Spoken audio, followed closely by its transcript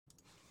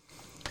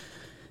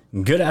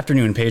Good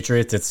afternoon,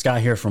 Patriots. It's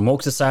Scott here from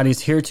Woke Societies,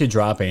 here to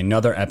drop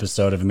another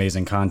episode of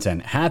amazing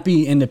content.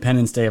 Happy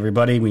Independence Day,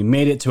 everybody. We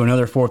made it to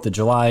another 4th of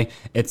July.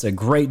 It's a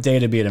great day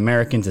to be an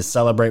American, to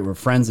celebrate with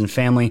friends and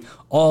family,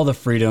 all the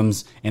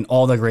freedoms and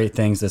all the great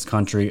things this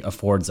country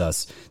affords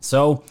us.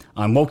 So,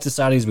 on Woke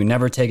Societies, we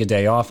never take a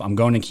day off. I'm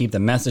going to keep the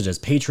message as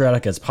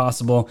patriotic as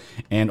possible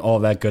and all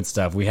that good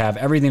stuff. We have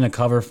everything to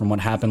cover, from what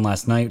happened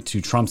last night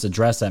to Trump's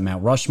address at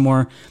Mount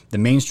Rushmore, the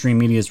mainstream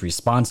media's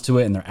response to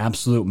it and their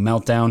absolute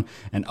meltdown,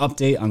 an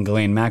update on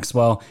Ghislaine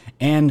Maxwell,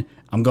 and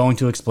I'm going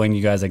to explain to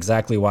you guys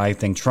exactly why I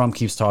think Trump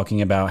keeps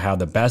talking about how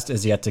the best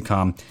is yet to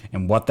come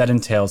and what that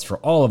entails for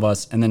all of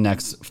us in the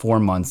next 4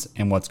 months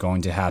and what's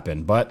going to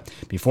happen. But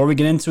before we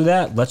get into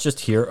that, let's just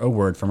hear a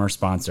word from our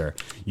sponsor.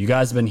 You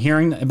guys have been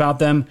hearing about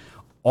them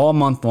all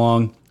month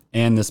long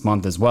and this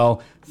month as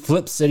well.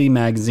 Flip City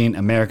Magazine,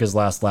 America's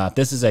Last Laugh.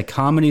 This is a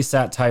comedy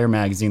satire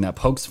magazine that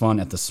pokes fun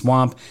at the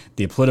swamp,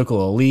 the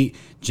political elite,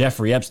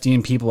 Jeffrey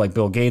Epstein, people like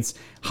Bill Gates,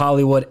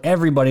 Hollywood.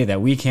 Everybody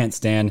that we can't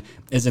stand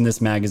is in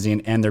this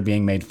magazine, and they're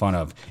being made fun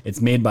of. It's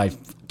made by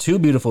two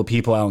beautiful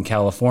people out in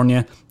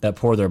California that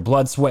pour their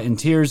blood, sweat, and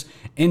tears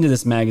into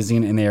this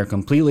magazine, and they are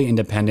completely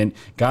independent.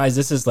 Guys,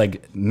 this is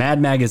like Mad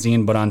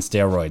Magazine, but on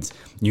steroids.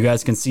 You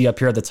guys can see up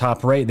here at the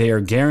top right, they are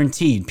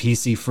guaranteed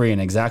PC free,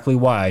 and exactly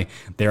why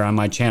they're on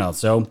my channel.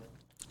 So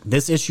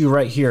this issue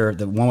right here,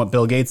 the one with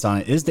Bill Gates on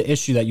it, is the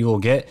issue that you will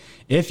get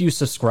if you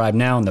subscribe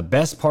now. And the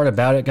best part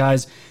about it,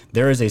 guys,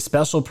 there is a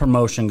special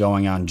promotion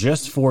going on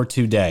just for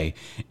today.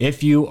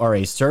 If you are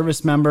a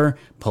service member,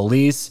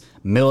 police,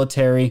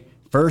 military,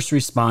 first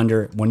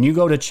responder, when you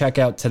go to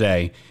checkout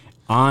today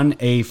on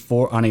a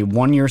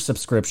 1-year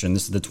subscription,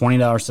 this is the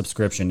 $20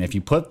 subscription. If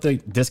you put the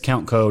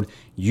discount code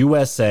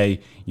USA,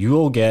 you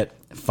will get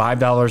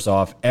 $5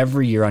 off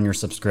every year on your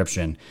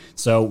subscription.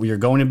 So we are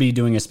going to be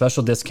doing a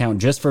special discount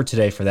just for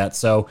today for that.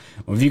 So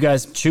if you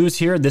guys choose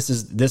here,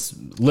 this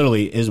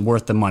literally is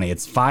worth the money.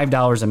 It's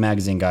 $5 a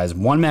magazine, guys.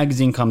 One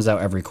magazine comes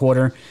out every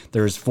quarter.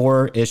 There's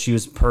 4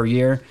 issues per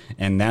year,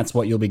 and that's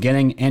what you'll be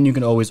getting. And you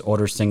can always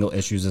order single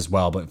issues as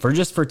well. But for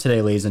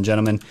today, ladies and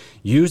gentlemen,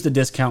 use the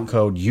discount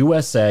code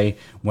USA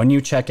when you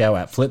check out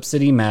at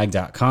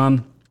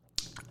flipcitymag.com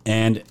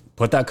and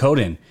put that code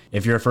in.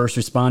 If you're a first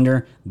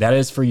responder, that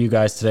is for you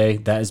guys today.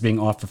 That is being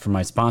offered from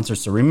my sponsor.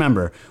 So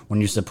remember,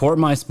 when you support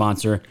my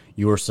sponsor,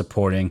 you are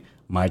supporting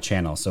my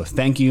channel. So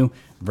thank you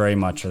very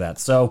much for that.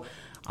 So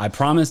I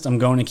promised I'm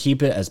going to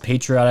keep it as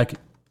patriotic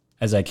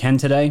as I can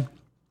today.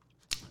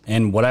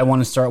 And what I want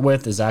to start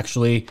with is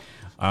actually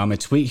a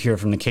tweet here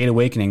from the Kate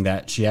Awakening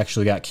that she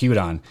actually got queued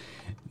on.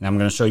 And I'm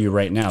going to show you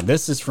right now.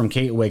 This is from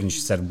Kate Awakening.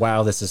 She said,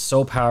 wow, this is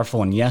so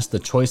powerful. And yes, the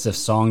choice of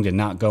song did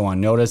not go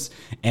unnoticed.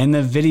 And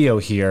the video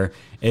here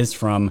is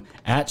from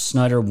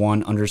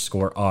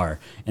 @Snyder1_R.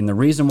 And the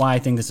reason why I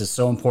think this is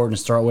so important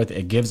to start with,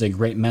 it gives a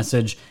great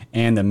message.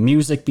 And the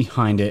music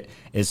behind it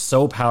is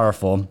so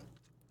powerful.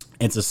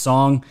 It's a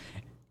song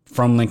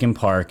from Linkin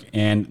Park,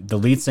 and the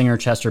lead singer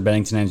Chester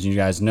Bennington, as you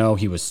guys know,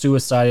 he was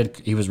suicided.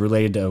 He was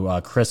related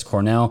to Chris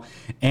Cornell,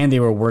 and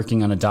they were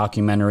working on a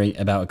documentary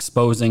about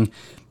exposing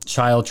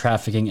child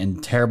trafficking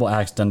and terrible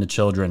acts done to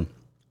children.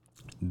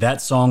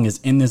 That song is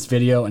in this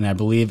video, and I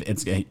believe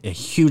it's a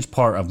huge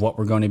part of what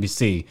we're going to be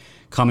see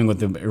coming with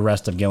the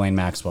arrest of Ghislaine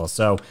Maxwell.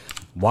 So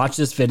watch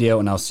this video,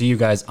 and I'll see you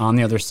guys on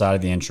the other side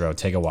of the intro.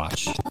 Take a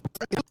watch.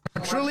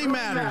 What truly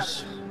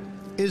matters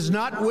is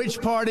not which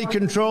party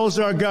controls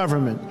our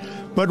government,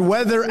 but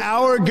whether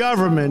our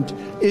government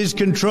is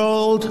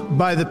controlled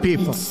by the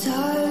people.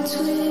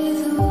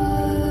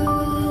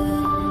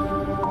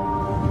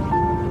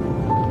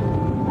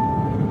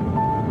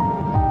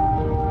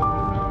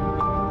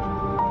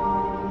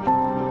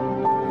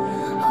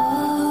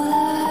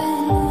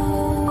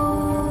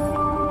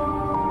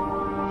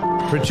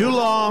 For too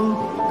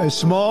long, a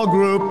small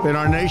group in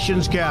our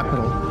nation's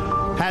capital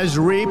has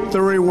reaped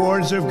the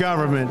rewards of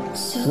government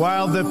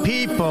while the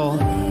people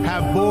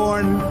have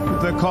borne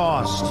the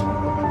cost.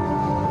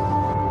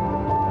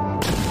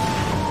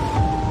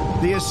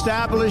 The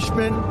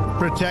establishment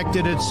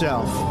protected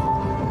itself,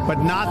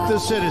 but not the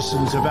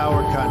citizens of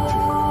our country.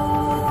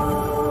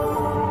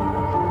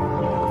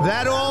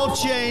 That all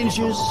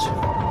changes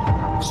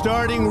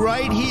starting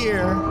right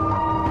here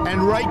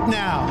and right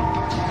now.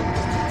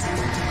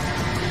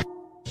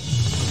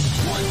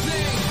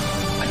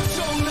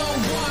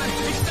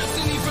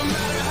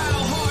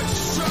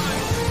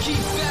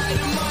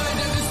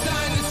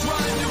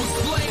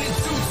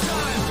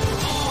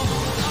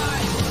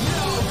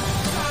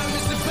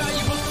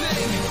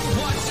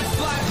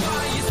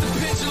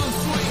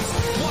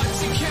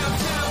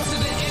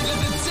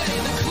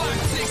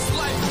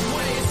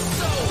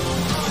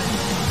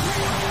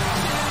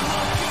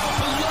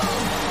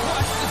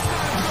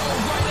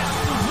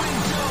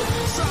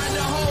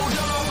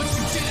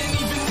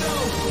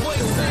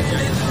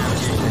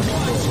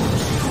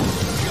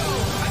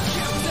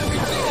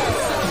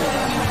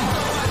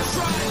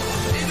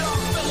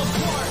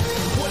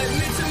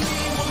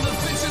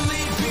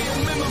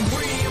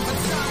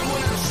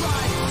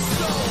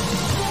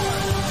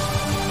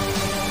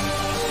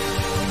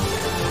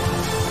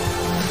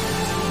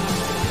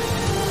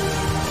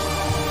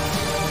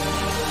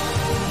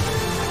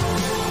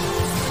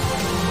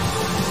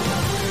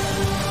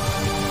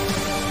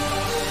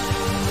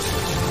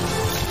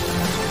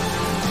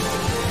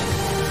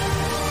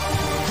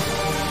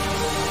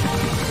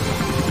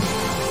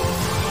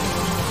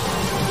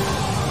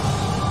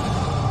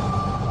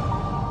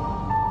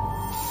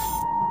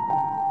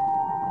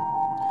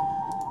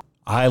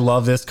 I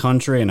love this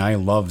country and I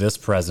love this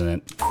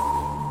president.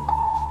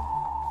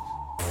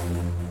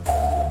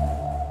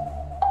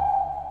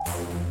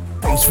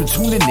 Thanks for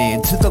tuning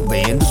in to the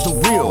land of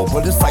the real.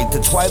 But it's like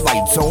the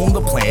Twilight Zone,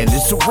 the plan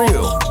is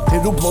surreal.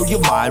 It'll blow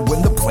your mind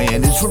when the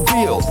plan is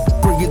revealed.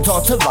 Bring it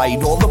all to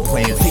light, all the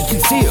plans they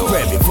conceal.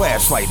 Grab your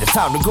flashlight, it's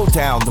time to go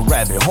down the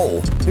rabbit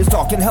hole. It's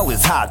dark and hell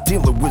is hot,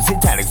 dealing with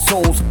satanic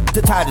souls.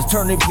 The tide is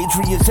turning,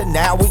 patriots are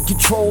now in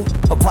control.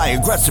 Apply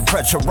aggressive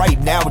pressure right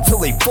now until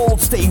they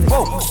fold. Stay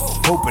woke,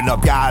 open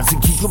up your eyes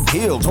and keep them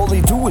peeled. All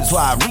they do is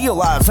lie,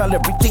 realize not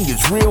everything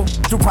is real.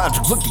 Through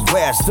Project Looking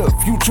Glass, the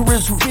future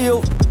is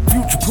revealed.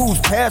 Future proves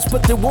past,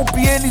 but there won't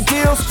be any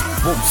deals.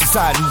 Woke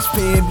society's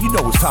fam, you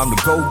know it's time to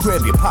go.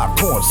 Grab your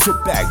popcorn, sit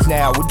back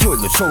now, enjoy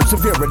the show.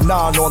 Severe and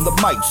non on the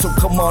mic, so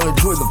come on,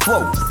 enjoy the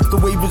flow. The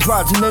wave is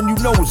rising and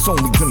you know it's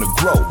only gonna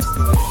grow.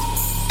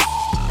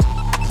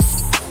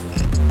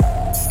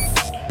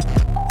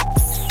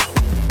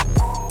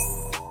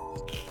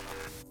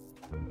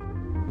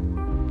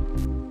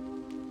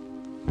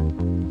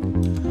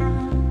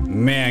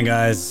 Man,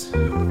 guys,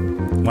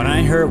 when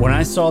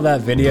I saw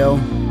that video,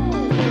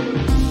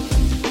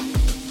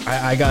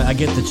 I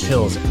get the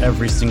chills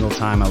every single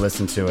time I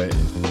listen to it.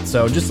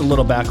 So just a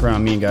little background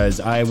on me, guys.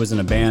 I was in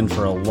a band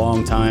for a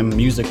long time.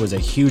 Music was a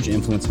huge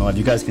influence in my life.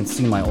 You guys can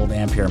see my old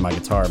amp here, my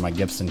guitar, my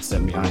Gibson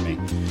sitting behind me.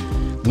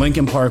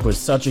 Linkin Park was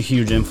such a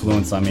huge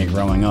influence on me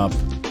growing up.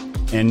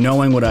 And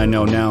knowing what I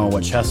know now,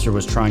 what Chester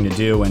was trying to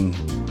do, and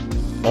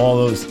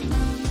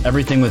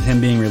everything with him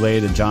being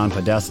related to John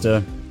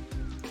Podesta,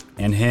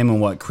 and him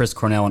and what Chris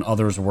Cornell and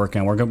others were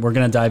working on. We're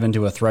going to dive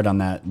into a thread on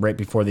that right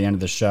before the end of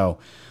the show.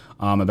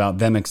 About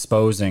them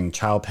exposing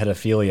child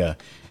pedophilia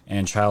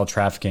and child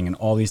trafficking and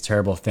all these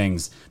terrible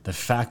things. The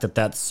fact that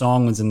that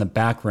song was in the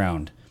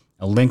background,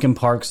 a Linkin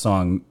Park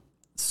song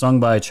sung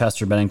by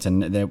Chester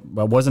Bennington. It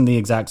wasn't the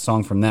exact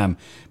song from them,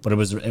 but it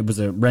was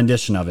a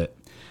rendition of it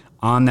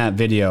on that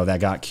video that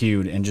got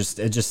cued. And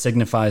it just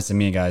signifies to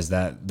me, guys,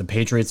 that the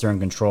Patriots are in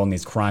control in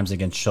these crimes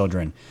against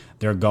children.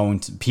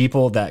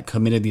 People that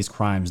committed these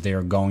crimes, they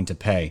are going to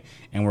pay.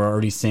 And we're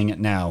already seeing it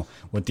now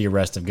with the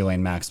arrest of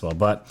Ghislaine Maxwell.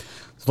 But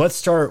let's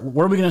start.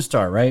 Where are we going to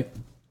start, right?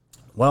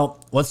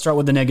 Well, let's start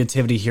with the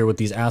negativity here with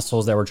these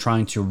assholes that were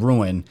trying to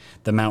ruin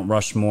the Mount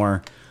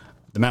Rushmore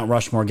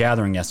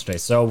gathering yesterday.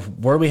 So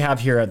where we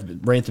have here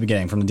right at the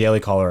beginning from the Daily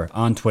Caller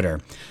on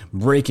Twitter,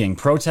 breaking: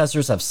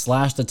 protesters have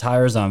slashed the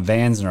tires on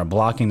vans and are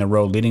blocking the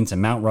road leading to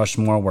Mount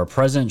Rushmore, where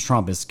President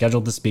Trump is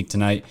scheduled to speak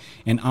tonight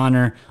in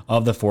honor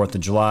of the 4th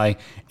of July.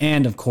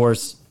 And of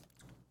course,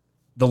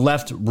 the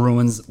left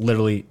ruins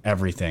literally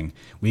everything.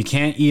 We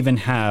can't even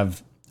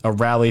have a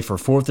rally for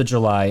 4th of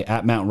July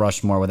at Mount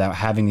Rushmore without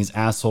having these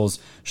assholes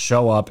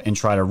show up and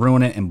try to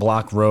ruin it and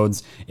block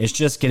roads. It's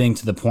just getting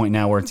to the point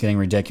now where it's getting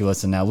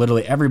ridiculous. And now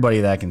literally everybody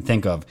that I can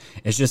think of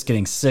is just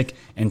getting sick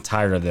and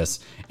tired of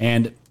this.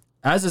 And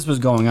as this was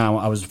going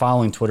on, I was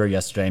following Twitter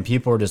yesterday and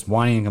people were just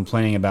whining and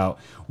complaining about,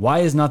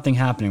 why is nothing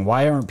happening?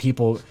 Why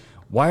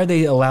are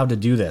they allowed to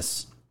do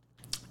this?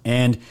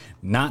 And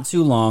not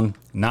too long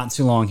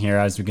here,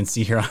 as we can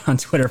see here on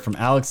Twitter from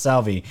Alex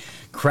Salvi,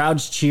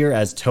 crowds cheer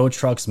as tow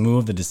trucks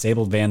move the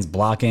disabled vans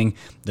blocking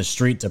the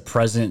street to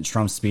President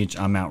Trump's speech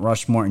on Mount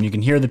Rushmore. And you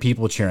can hear the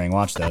people cheering.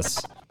 Watch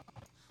this.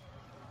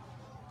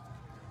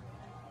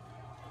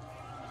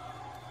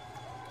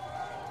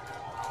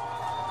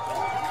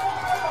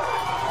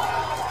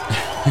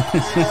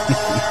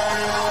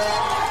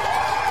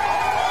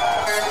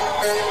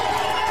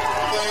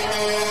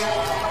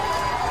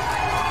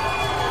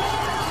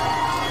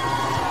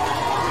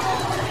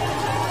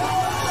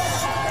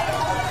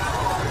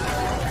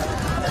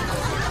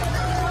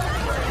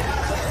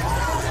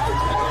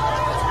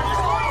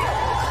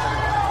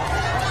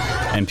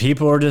 And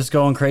people are just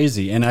going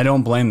crazy, and I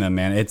don't blame them,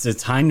 man. It's a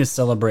time to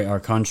celebrate our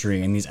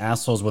country, and these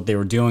assholes, what they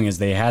were doing is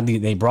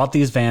they brought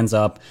these vans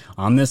up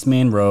on this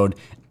main road,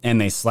 and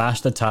they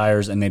slashed the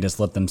tires, and they just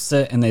let them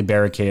sit, and they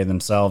barricaded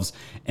themselves,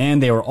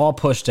 and they were all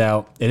pushed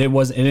out. It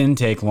didn't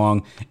take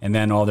long, and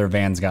then all their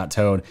vans got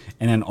towed,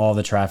 and then all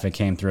the traffic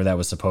came through that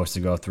was supposed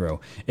to go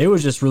through. It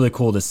was just really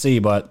cool to see,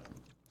 but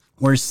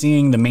we're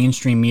seeing the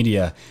mainstream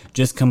media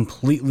just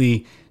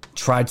completely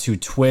try to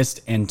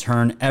twist and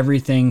turn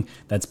everything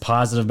that's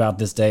positive about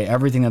this day,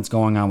 everything that's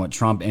going on with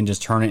Trump, and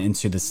just turn it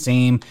into the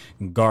same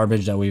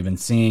garbage that we've been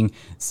seeing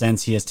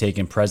since he has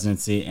taken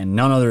presidency. And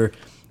none other,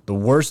 the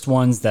worst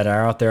ones that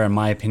are out there, in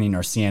my opinion,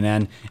 are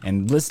CNN.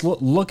 And let's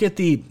look at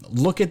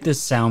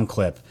this sound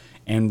clip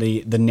and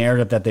the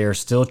narrative that they are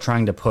still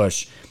trying to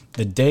push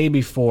the day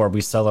before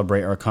we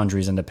celebrate our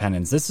country's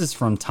independence. This is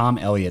from Tom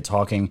Elliott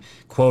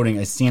quoting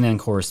a CNN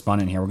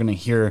correspondent here. We're going to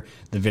hear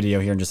the video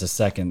here in just a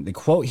second. The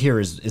quote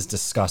here is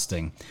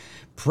disgusting.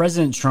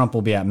 President Trump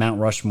will be at Mount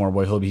Rushmore,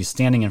 where he'll be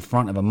standing in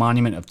front of a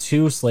monument of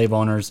 2 slave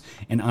owners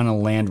and on a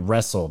land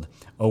wrestled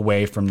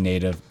away from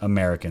Native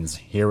Americans.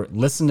 Here,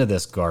 listen to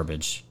this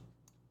garbage.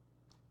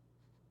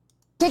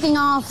 Kicking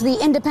off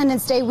the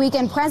Independence Day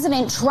weekend,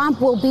 President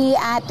Trump will be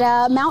at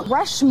Mount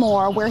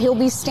Rushmore, where he'll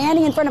be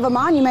standing in front of a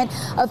monument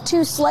of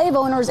 2 slave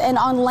owners and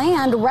on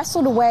land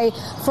wrestled away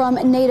from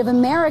Native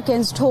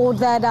Americans, told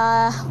that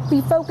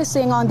be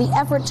focusing on the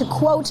effort to,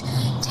 quote,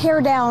 tear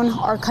down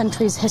our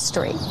country's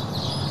history.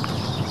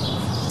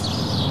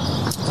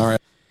 All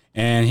right.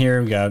 And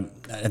here we go.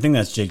 I think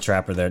that's Jake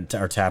Trapper there,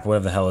 or Tapper,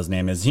 whatever the hell his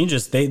name is.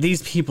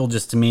 These people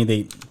just, to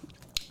me,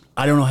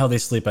 I don't know how they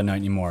sleep at night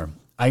anymore.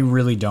 I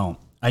really don't.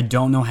 I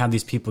don't know how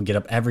these people get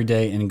up every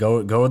day and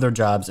go to their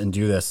jobs and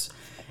do this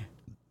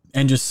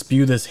and just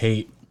spew this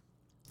hate.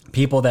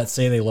 People that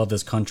say they love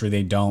this country,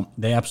 they don't.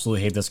 They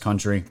absolutely hate this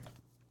country.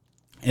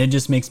 And it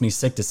just makes me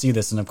sick to see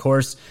this. And of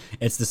course,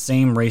 it's the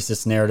same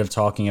racist narrative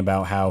talking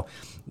about how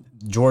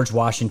George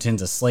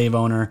Washington's a slave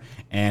owner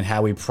and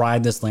how we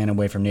pried this land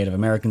away from Native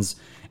Americans.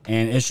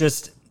 And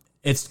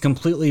it's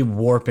completely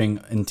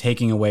warping and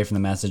taking away from the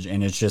message,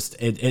 and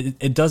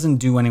it doesn't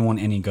do anyone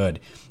any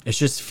good. It's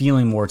just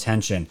feeling more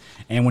tension.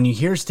 And when you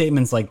hear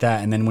statements like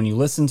that, and then when you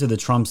listen to the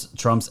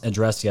Trump's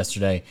address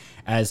yesterday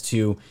as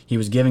to he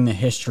was giving the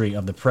history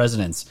of the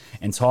presidents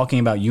and talking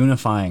about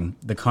unifying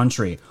the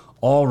country,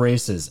 all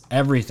races,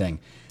 everything,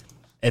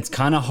 it's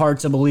kind of hard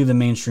to believe the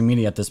mainstream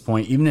media at this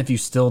point, even if you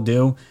still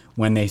do.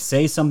 When they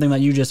say something that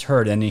you just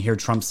heard and you hear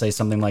Trump say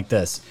something like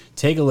this,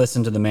 take a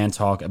listen to the man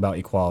talk about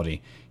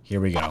equality. Here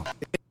we go.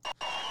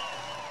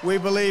 We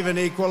believe in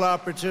equal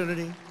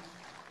opportunity,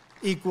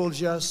 equal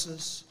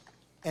justice,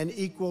 and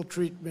equal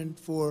treatment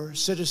for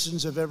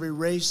citizens of every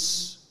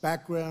race,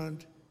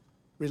 background,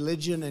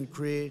 religion, and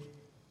creed.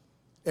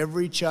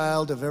 Every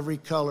child of every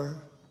color,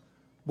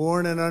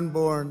 born and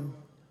unborn,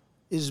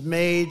 is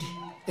made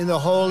in the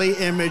holy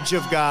image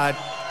of God.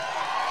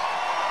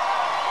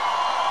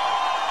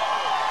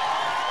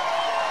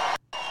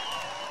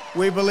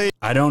 We believe.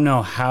 I don't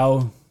know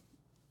how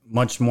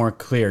much more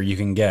clear you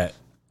can get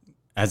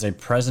as a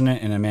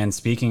president and a man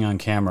speaking on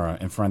camera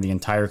in front of the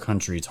entire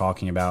country,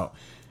 talking about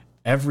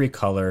every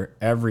color,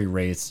 every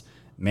race,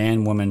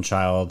 man, woman,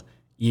 child,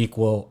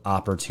 equal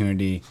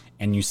opportunity,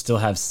 and you still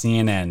have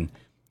CNN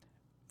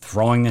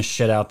throwing this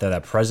shit out there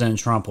that President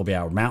Trump will be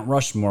at Mount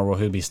Rushmore, where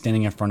he'll be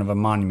standing in front of a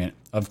monument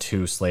of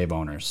 2 slave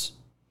owners.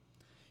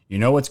 You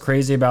know what's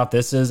crazy about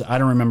this is I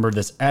don't remember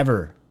this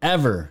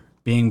ever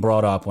being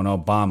brought up when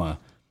Obama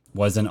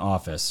was in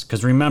office.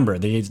 Because remember,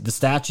 the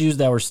statues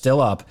that were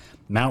still up,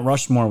 Mount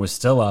Rushmore was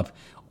still up,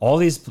 all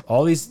these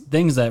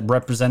things that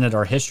represented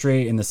our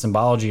history and the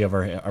symbology of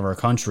our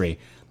country,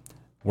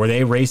 were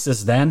they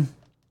racist then?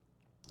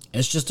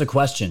 It's just a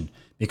question,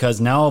 because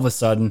now all of a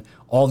sudden,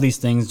 all these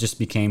things just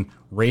became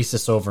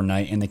racist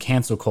overnight, and the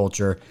cancel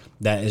culture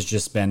that has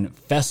just been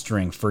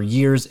festering for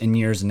years and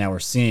years, and now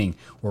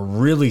we're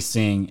really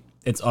seeing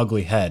its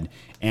ugly head.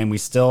 And we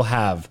still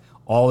have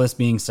all this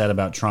being said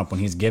about Trump when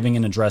he's giving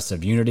an address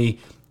of unity,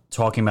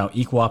 talking about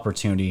equal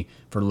opportunity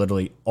for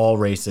literally all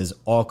races,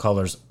 all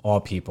colors, all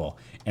people.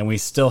 And we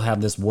still have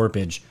this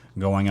warpage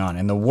going on.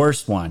 And the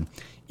worst one,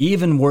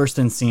 even worse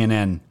than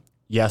CNN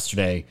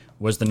yesterday,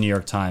 was the New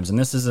York Times. And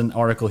this is an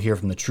article here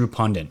from the True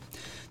Pundit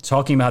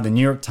talking about the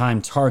New York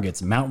Times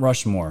targets Mount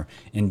Rushmore,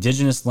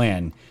 indigenous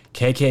land,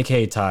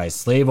 KKK ties,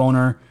 slave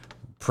owner,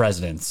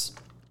 presidents.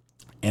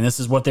 And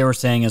this is what they were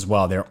saying as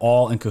well. They're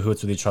all in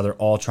cahoots with each other,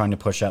 all trying to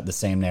push out the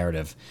same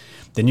narrative.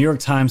 The New York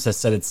Times has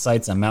set its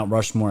sights on Mount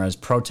Rushmore as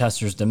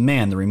protesters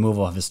demand the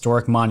removal of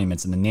historic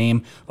monuments in the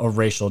name of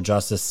racial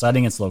justice,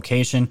 citing its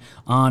location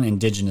on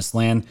indigenous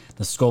land,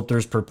 the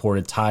sculptor's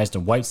purported ties to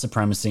white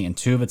supremacy, and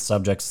 2 of its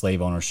subjects' slave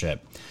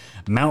ownership.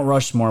 Mount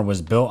Rushmore was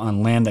built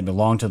on land that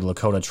belonged to the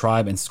Lakota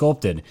tribe and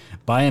sculpted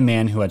by a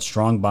man who had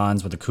strong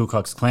bonds with the Ku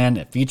Klux Klan.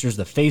 It features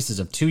the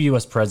faces of 2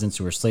 U.S. presidents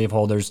who were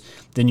slaveholders,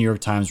 the New York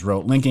Times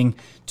wrote, linking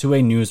to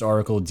a news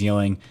article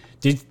detailing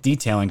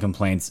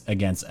complaints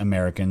against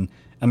American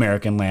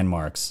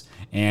landmarks.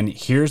 And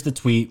here's the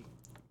tweet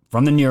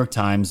from the New York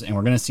Times, and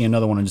we're going to see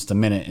another one in just a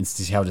minute and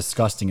see how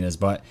disgusting it is.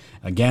 But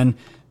again,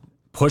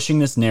 pushing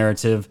this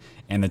narrative.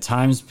 And the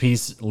Times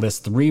piece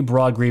lists 3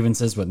 broad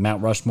grievances with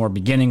Mount Rushmore,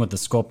 beginning with the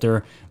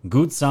sculptor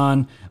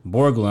Gutzon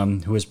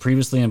Borglum, who was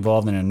previously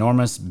involved in an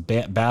enormous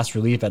bas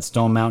relief at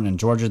Stone Mountain in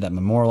Georgia that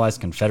memorialized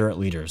Confederate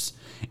leaders.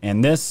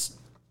 And this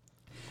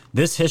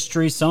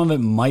history, some of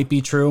it might be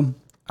true.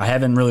 I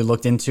haven't really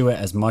looked into it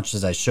as much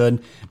as I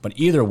should. But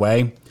either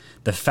way,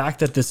 the fact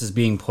that this is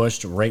being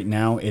pushed right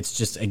now, it's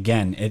just,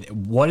 again,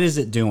 what is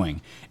it doing?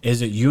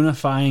 Is it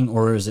unifying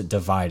or is it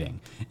dividing?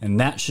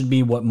 And that should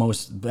be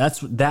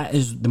that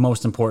is the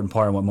most important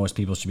part of what most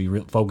people should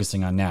be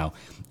focusing on now.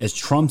 Is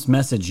Trump's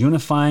message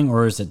unifying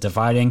or is it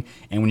dividing?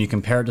 And when you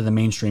compare it to the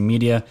mainstream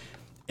media,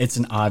 it's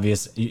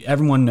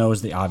everyone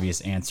knows the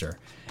obvious answer.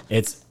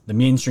 It's the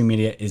mainstream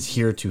media is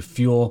here to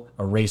fuel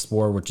a race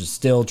war, which is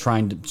still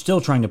trying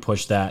to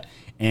push that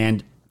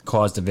and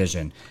cause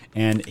division.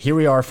 And here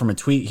we are from a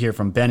tweet here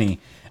from Benny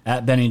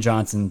at Benny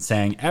Johnson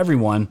saying,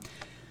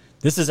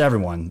 this is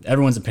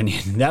everyone's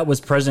opinion. That was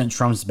President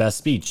Trump's best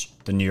speech,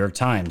 the New York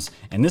Times.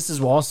 And this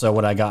is also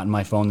what I got in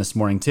my phone this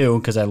morning too,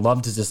 because I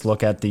love to just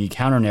look at the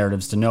counter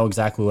narratives to know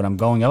exactly what I'm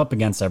going up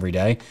against every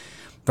day.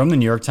 From the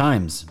New York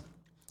Times,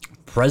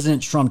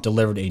 President Trump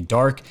delivered a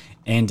dark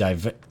and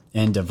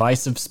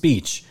divisive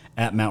speech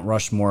at Mount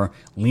Rushmore,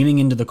 leaning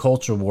into the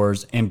culture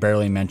wars and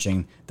barely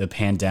mentioning the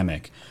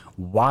pandemic.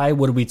 Why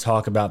would we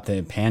talk about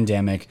the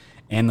pandemic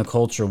and the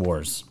culture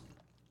wars?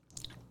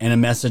 And a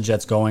message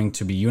that's going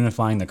to be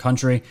unifying the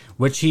country,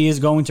 which he is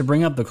going to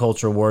bring up the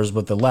culture wars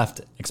with the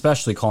left,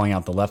 especially calling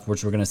out the left,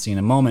 which we're going to see in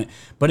a moment.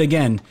 But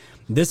again,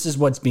 this is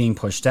what's being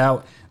pushed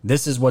out.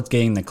 This is what's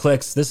getting the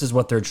clicks. This is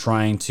what they're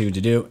trying to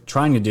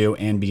do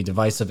and be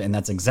divisive. And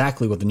that's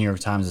exactly what the New York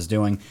Times is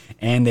doing.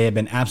 And they have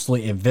been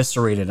absolutely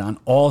eviscerated on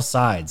all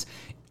sides.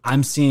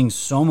 I'm seeing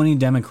so many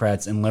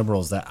Democrats and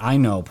liberals that I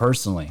know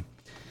personally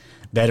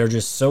that are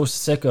just so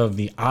sick of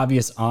the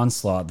obvious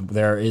onslaught.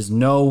 There's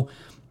no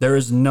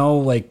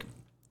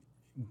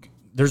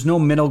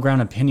middle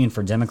ground opinion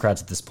for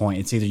Democrats at this point.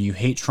 It's either you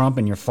hate Trump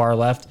and you're far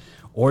left,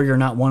 or you're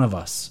not one of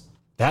us.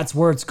 That's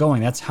where it's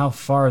going. That's how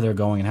far they're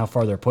going and how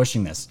far they're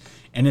pushing this.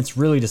 And it's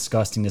really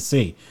disgusting to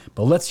see.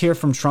 But let's hear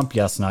from Trump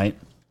yesterday night,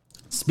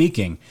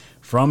 speaking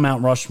from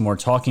Mount Rushmore,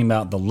 talking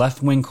about the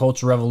left-wing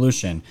culture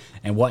revolution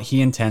and what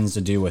he intends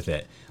to do with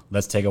it.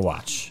 Let's take a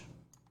watch.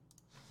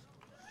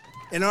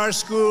 In our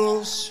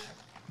schools,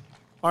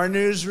 our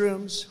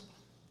newsrooms,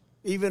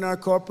 even our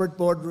corporate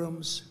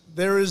boardrooms,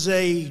 there is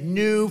a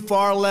new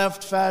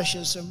far-left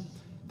fascism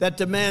that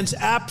demands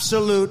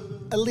absolute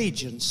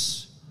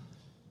allegiance.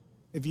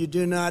 If you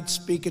do not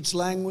speak its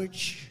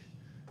language,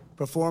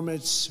 perform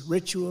its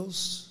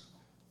rituals,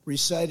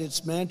 recite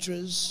its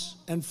mantras,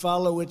 and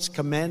follow its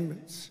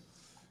commandments,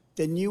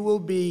 then you will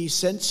be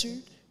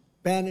censored,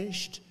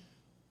 banished,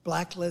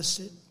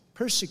 blacklisted,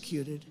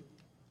 persecuted,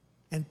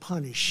 and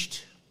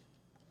punished.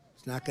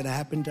 It's not going to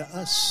happen to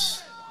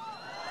us.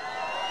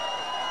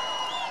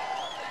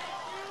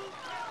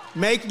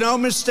 Make no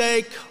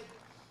mistake,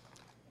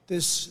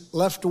 this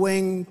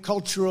left-wing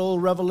cultural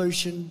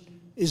revolution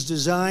is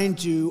designed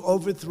to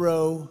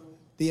overthrow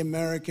the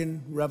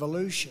American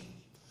Revolution.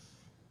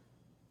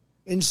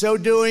 In so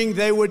doing,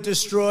 they would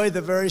destroy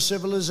the very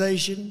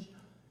civilization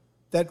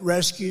that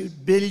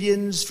rescued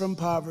billions from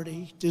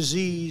poverty,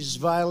 disease,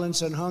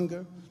 violence, and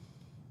hunger,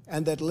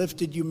 and that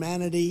lifted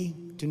humanity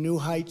to new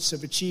heights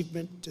of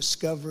achievement,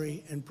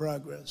 discovery, and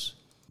progress.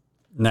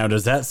 Now,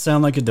 does that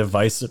sound like a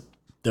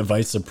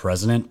divisive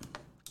president?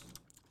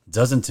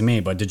 Doesn't to me,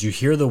 but did you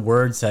hear the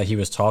words that he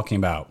was talking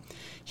about?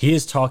 He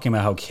is talking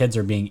about how kids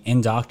are being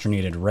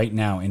indoctrinated right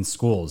now in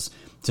schools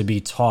to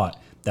be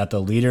taught that the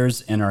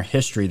leaders in our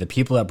history, the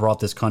people that brought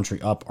this country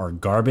up, are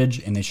garbage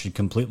and they should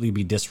completely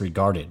be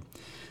disregarded.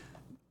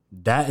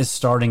 That is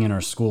starting in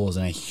our schools,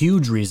 and a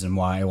huge reason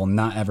why I will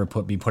not ever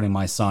be putting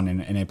my son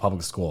in a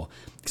public school,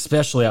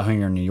 especially out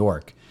here in New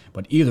York.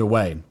 But either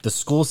way, the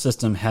school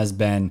system has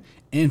been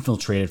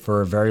infiltrated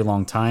for a very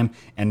long time,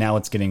 and now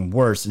it's getting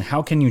worse. And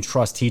how can you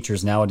trust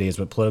teachers nowadays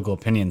with political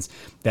opinions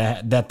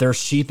that they're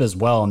sheep as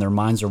well and their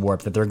minds are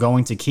warped, that they're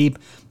going to keep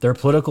their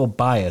political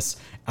bias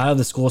out of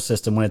the school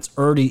system when it's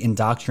already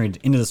indoctrinated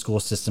into the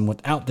school system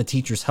without the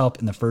teacher's help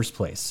in the first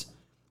place?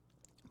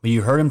 But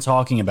you heard him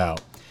talking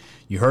about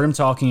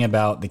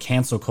the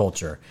cancel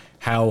culture,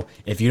 how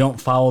if you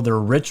don't follow their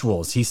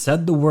rituals, he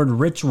said the word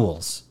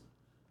rituals.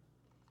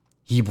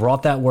 He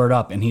brought that word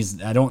up, and he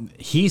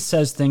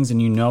says things, and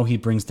he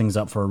brings things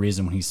up for a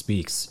reason when he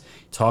speaks.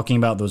 Talking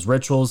about those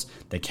rituals,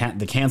 the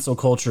cancel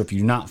culture, if you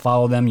do not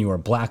follow them, you are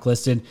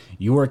blacklisted,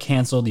 you are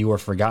canceled, you are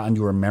forgotten,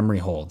 you are memory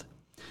hold.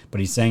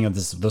 But he's saying that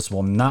this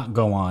will not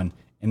go on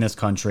in this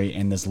country,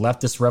 and this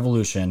leftist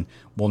revolution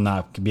will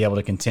not be able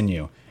to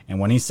continue. And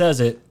when he says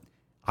it,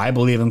 I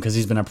believe him because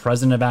he's been a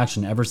president of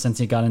action ever since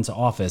he got into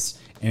office,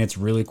 and it's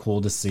really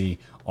cool to see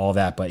all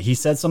that. But he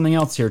said something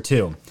else here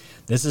too.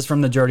 This is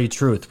from the Dirty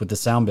Truth with the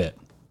sound bit,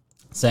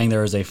 saying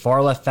there is a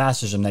far left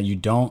fascism that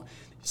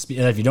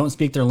if you don't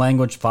speak their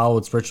language, follow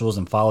its rituals,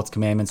 and follow its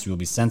commandments, you will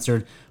be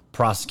censored,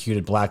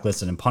 prosecuted,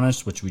 blacklisted, and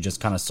punished, which we just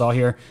kind of saw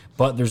here.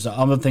 But there's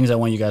other things I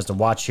want you guys to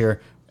watch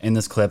here in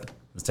this clip.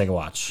 Let's take a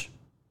watch.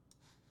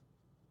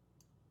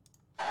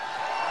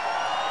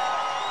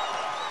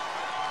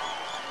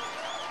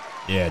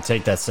 Yeah,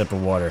 take that sip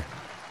of water.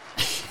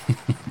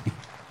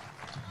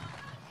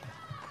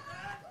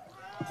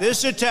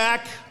 This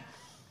attack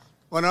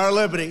on our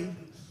liberty,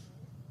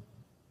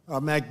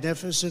 our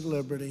magnificent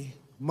liberty,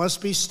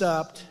 must be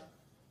stopped,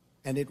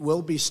 and it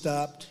will be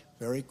stopped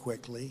very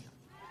quickly.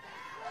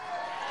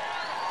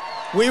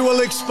 We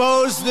will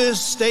expose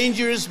this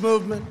dangerous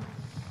movement,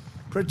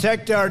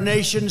 protect our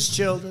nation's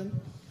children,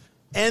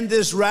 end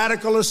this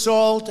radical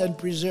assault, and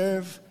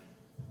preserve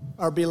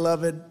our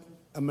beloved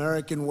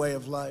American way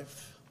of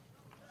life.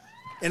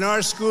 In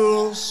our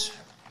schools,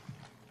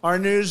 our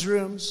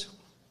newsrooms,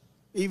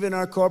 even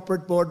our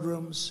corporate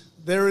boardrooms,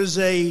 there is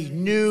a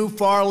new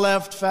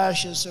far-left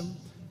fascism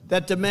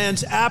that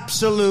demands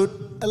absolute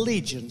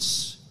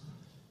allegiance.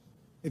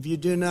 If you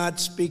do not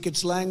speak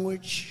its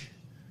language,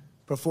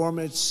 perform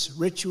its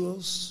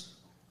rituals,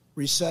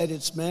 recite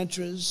its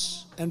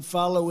mantras, and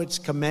follow its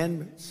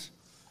commandments,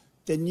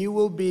 then you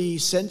will be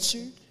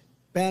censored,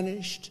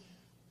 banished,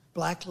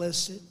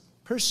 blacklisted,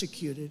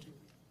 persecuted,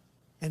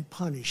 and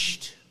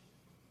punished.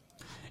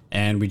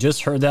 And we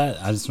just heard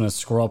that. I just want to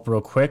scroll up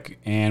real quick,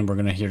 and we're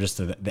going to hear just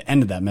the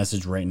end of that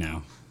message right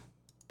now.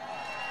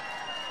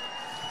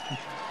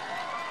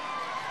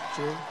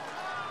 True.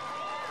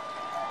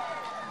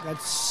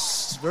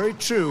 That's very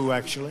true,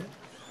 actually.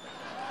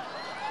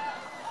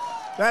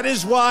 That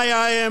is why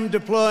I am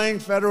deploying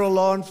federal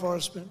law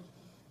enforcement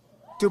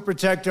to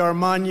protect our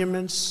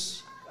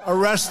monuments,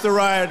 arrest the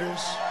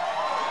rioters,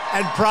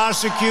 and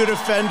prosecute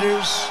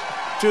offenders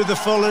to the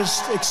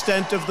fullest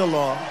extent of the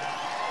law.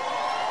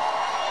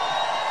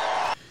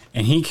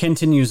 And he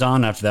continues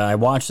on after that. I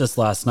watched this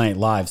last night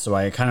live, so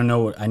I kind of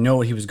know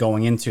what he was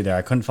going into there.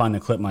 I couldn't find the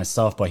clip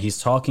myself, but he's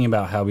talking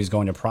about how he's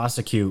going to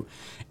prosecute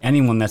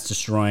anyone that's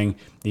destroying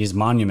these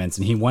monuments.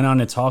 And he went on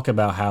to talk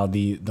about how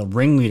the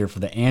ringleader for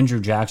the Andrew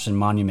Jackson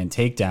Monument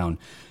takedown,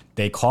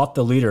 they caught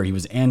the leader. He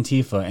was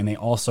Antifa, and they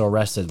also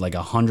arrested like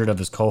 100 of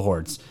his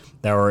cohorts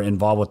that were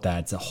involved with that.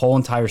 It's a whole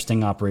entire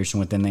sting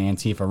operation within the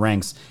Antifa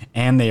ranks,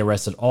 and they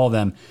arrested all of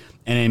them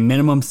in a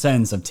minimum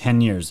sentence of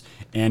 10 years.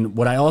 And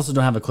what I also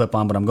don't have a clip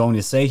on, but I'm going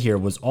to say here,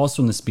 was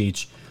also in the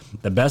speech,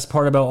 the best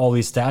part about all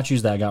these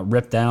statues that got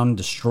ripped down,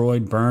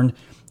 destroyed, burned,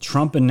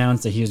 Trump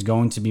announced that he is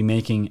going to be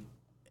making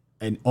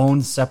an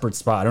own separate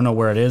spot. I don't know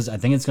where it is. I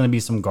think it's going to be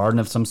some garden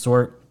of some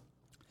sort,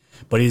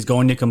 but he's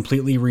going to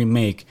completely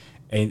remake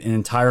an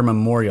entire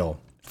memorial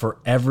for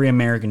every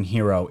American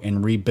hero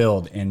and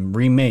rebuild and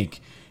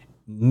remake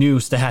new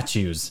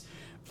statues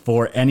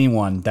for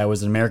anyone that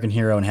was an American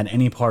hero and had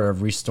any part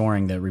of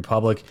restoring the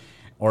republic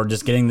or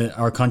just getting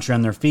our country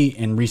on their feet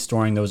and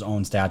restoring those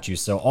own statues.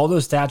 So all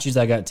those statues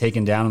that got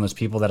taken down and those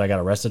people that I got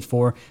arrested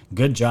for,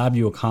 good job.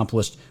 You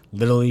accomplished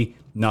literally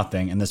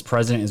nothing. And this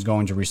president is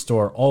going to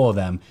restore all of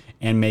them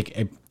and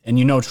and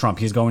you know Trump,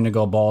 he's going to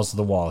go balls to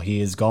the wall.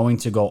 He is going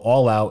to go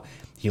all out.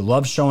 He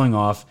loves showing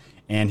off,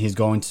 and he's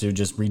going to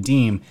just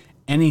redeem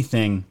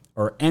anything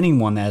or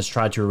anyone that has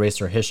tried to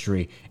erase our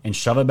history and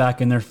shove it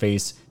back in their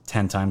face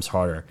 10 times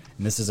harder.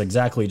 And this is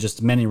exactly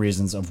just many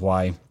reasons of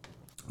why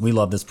we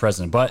love this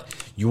president. But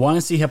you want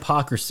to see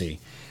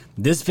hypocrisy.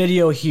 This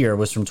video here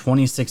was from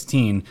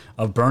 2016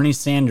 of Bernie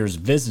Sanders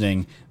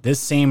visiting this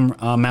same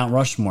Mount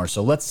Rushmore.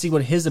 So let's see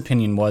what his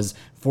opinion was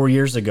 4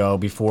 years ago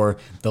before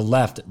the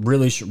left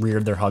really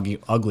reared their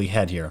ugly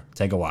head here.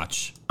 Take a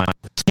watch.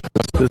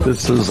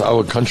 This is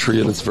our country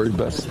at its very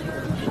best.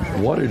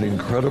 What an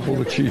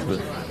incredible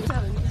achievement.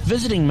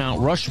 Visiting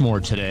Mount Rushmore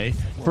today,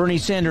 Bernie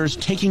Sanders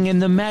taking in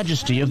the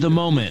majesty of the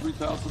moment.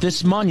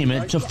 This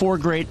monument to 4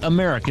 great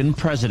American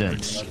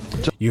presidents.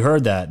 You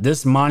heard that.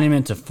 This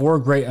monument to 4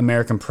 great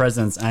American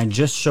presidents. I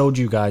just showed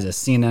you guys a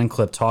CNN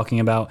clip talking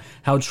about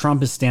how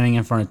Trump is standing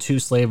in front of 2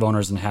 slave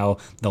owners and how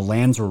the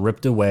lands were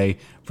ripped away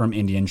from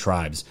Indian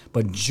tribes.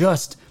 But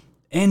just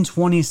in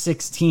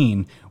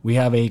 2016, we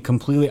have a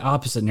completely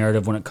opposite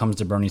narrative when it comes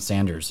to Bernie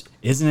Sanders.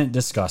 Isn't it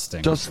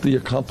disgusting? Just the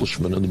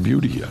accomplishment and the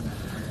beauty here.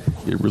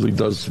 It really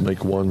does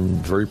make one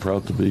very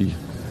proud to be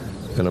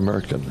an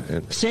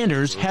American.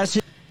 Sanders has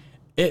his...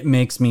 It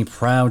makes me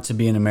proud to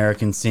be an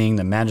American, seeing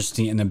the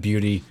majesty and the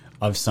beauty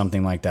of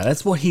something like that.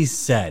 That's what he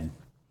said.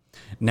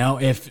 Now,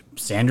 if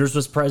Sanders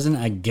was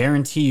president, I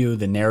guarantee you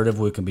the narrative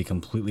would be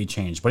completely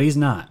changed. But he's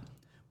not.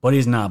 But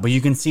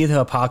you can see the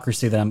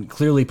hypocrisy that I'm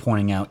clearly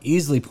pointing out,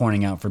 easily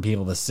pointing out for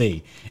people to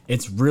see.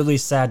 It's really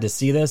sad to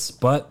see this,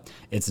 but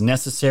it's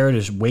necessary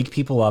to wake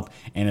people up.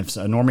 And if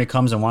a normie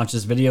comes and watches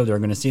this video, they're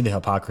going to see the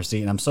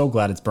hypocrisy. And I'm so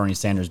glad it's Bernie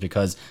Sanders,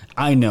 because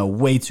I know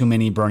way too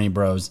many Bernie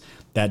bros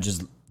that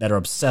are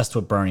obsessed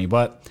with Bernie.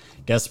 But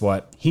guess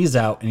what? He's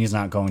out and he's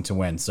not going to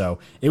win. So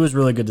it was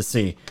really good to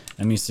see.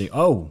 Let me see.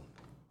 Oh,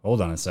 hold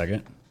on a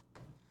second.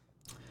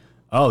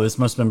 Oh, this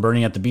must have been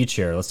Bernie at the beach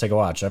here. Let's take a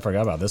watch. I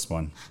forgot about this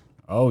one.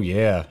 Oh,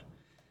 yeah.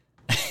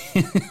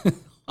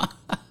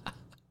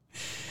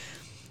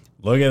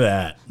 Look at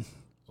that.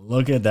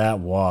 Look at that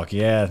walk.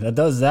 Yeah,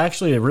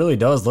 it really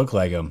does look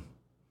like him.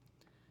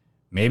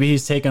 Maybe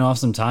he's taken off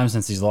some time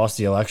since he's lost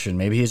the election.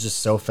 Maybe he's just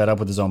so fed up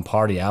with his own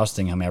party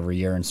ousting him every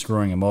year and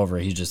screwing him over.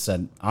 He just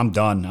said, I'm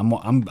done.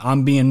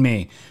 I'm being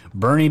me.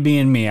 Bernie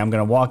being me. I'm going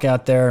to walk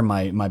out there in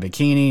my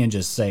bikini and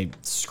just say,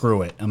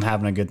 screw it. I'm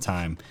having a good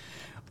time.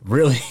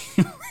 Really,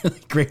 really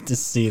great to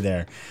see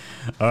there.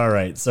 All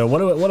right, so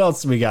what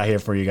else do we got here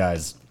for you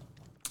guys?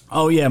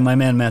 Oh, yeah, my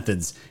man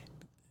Methods.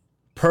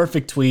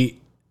 Perfect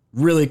tweet,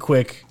 really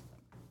quick.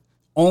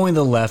 Only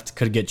the left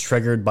could get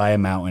triggered by a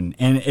mountain.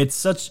 And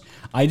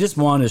I just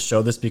wanted to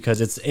show this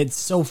because it's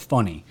so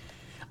funny.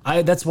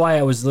 That's why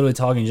I was literally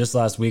talking just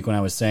last week when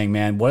I was saying,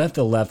 man, what if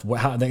the left,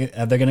 are they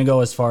going to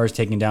go as far as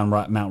taking down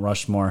Mount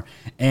Rushmore?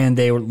 And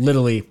they were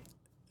literally...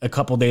 A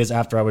couple days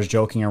after I was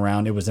joking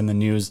around, it was in the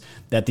news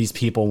that these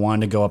people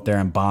wanted to go up there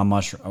and bomb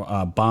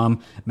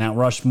Mount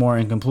Rushmore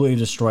and completely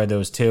destroy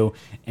those too.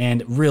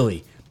 And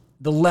really,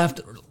 the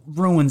left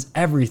ruins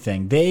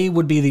everything. They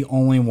would be the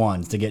only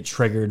ones to get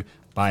triggered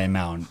by a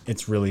mountain.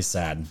 It's really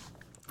sad.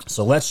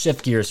 So let's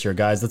shift gears here,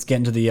 guys. Let's get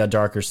into the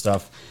darker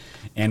stuff,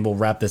 and we'll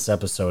wrap this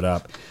episode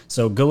up.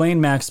 So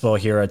Ghislaine Maxwell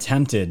here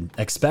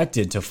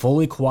expected to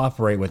fully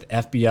cooperate with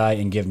FBI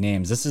and give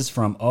names. This is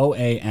from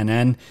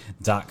OANN.com.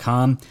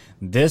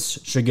 This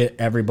should get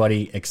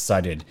everybody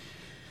excited.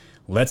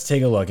 Let's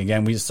take a look.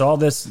 Again, we saw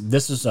this.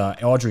 This is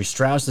Audrey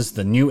Strauss. This is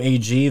the new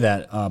AG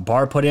that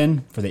Barr put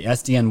in for the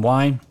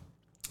SDNY.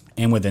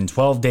 And within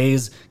 12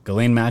 days,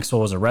 Ghislaine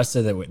Maxwell was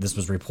arrested. This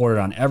was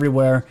reported on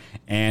everywhere,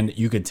 and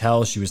you could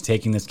tell she was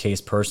taking this case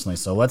personally.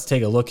 So let's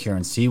take a look here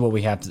and see what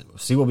we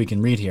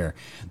can read here.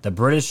 The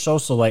British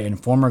socialite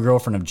and former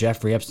girlfriend of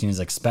Jeffrey Epstein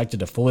is expected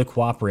to fully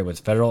cooperate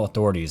with federal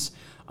authorities.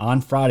 On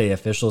Friday,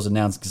 officials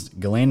announced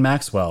Ghislaine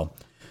Maxwell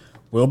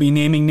will be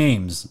naming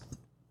names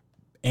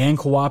and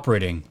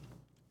cooperating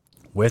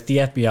with the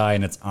FBI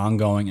in its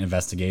ongoing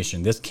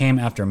investigation. This came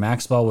after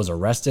Maxwell was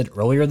arrested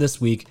earlier this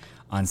week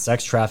on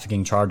sex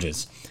trafficking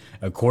charges.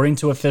 According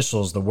to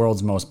officials, the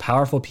world's most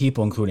powerful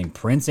people, including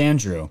Prince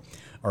Andrew,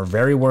 are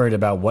very worried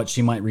about what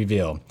she might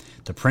reveal.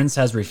 The prince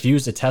has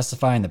refused to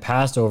testify in the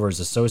past over his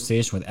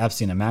association with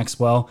Epstein and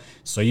Maxwell,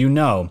 so you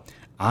know,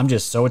 I'm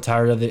just so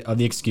tired of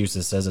the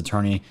excuses, says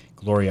attorney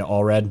Gloria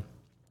Allred.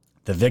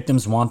 The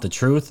victims want the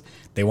truth.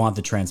 They want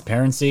the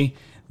transparency.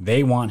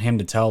 They want him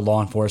to tell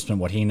law enforcement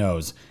what he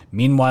knows.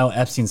 Meanwhile,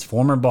 Epstein's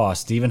former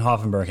boss, Stephen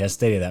Hoffenberg, has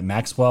stated that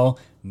Maxwell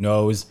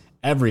knows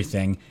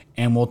everything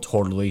and will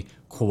totally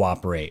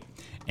cooperate.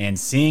 And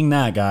seeing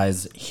that,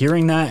 guys,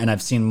 hearing that, and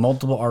I've seen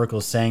multiple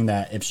articles saying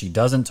that if she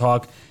doesn't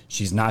talk,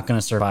 she's not going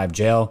to survive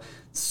jail.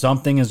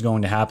 Something is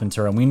going to happen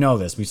to her, and we know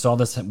this. We saw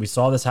this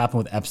happen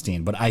with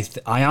Epstein. But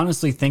I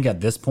honestly think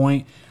at this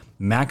point,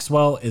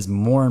 Maxwell is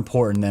more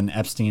important than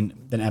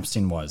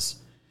Epstein was.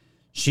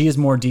 She is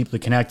more deeply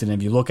connected. And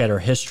if you look at her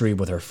history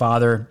with her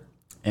father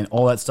and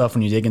all that stuff,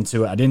 when you dig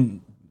into it,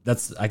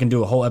 I can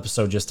do a whole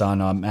episode just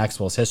on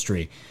Maxwell's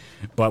history.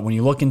 But when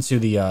you look into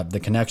the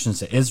connections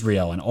to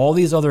Israel and all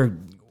these other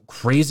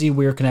crazy,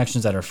 weird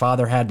connections that her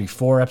father had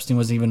before Epstein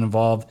was even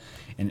involved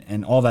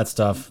and all that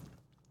stuff,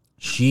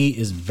 she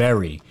is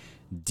very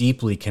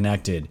deeply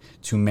connected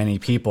to many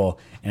people.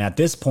 And at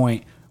this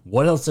point,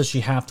 what else does she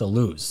have to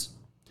lose?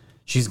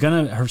 She's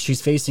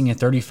facing a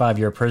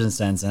 35-year prison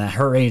sentence, and at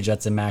her age,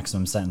 that's a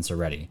maximum sentence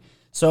already.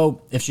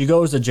 So if she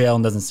goes to jail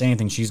and doesn't say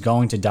anything, she's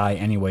going to die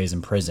anyways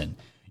in prison.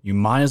 You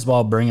might as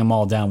well bring them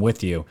all down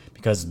with you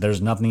because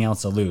there's nothing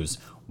else to lose.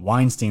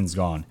 Weinstein's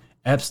gone.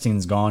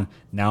 Epstein's gone.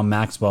 Now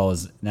Maxwell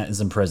is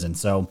in prison.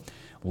 So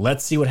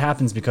let's see what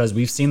happens because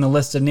we've seen the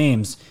list of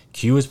names.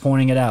 Q is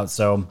pointing it out.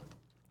 So,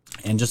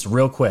 and just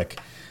real quick,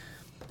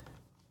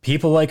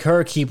 people like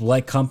her keep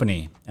like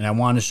company. And I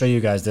wanted to show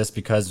you guys this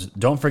because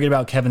don't forget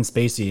about Kevin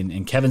Spacey.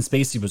 And Kevin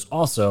Spacey was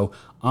also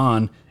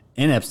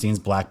in Epstein's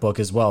Black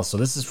Book as well. So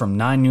this is from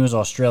 9 News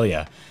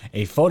Australia.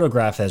 A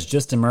photograph has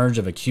just emerged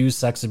of accused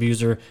sex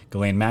abuser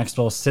Ghislaine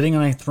Maxwell sitting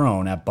on a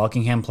throne at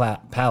Buckingham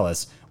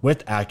Palace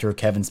with actor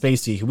Kevin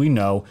Spacey, who we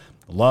know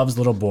loves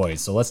little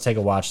boys. So let's take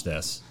a watch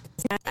this.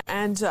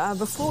 And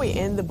before we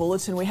end the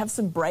bulletin, we have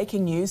some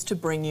breaking news to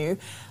bring you.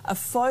 A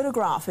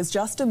photograph has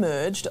just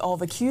emerged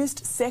of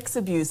accused sex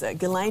abuser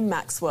Ghislaine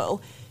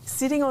Maxwell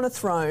sitting on a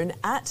throne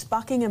at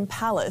Buckingham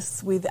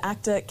Palace with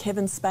actor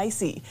Kevin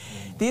Spacey.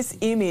 This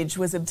image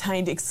was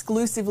obtained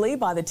exclusively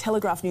by the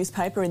Telegraph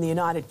newspaper in the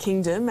United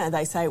Kingdom, and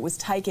they say it was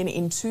taken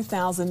in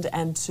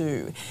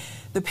 2002.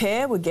 The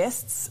pair were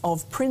guests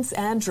of Prince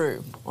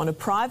Andrew on a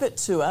private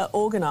tour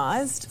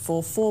organised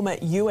for former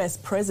US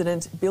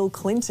President Bill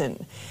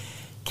Clinton.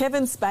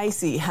 Kevin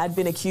Spacey had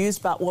been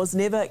accused but was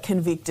never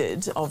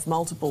convicted of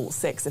multiple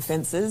sex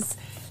offences.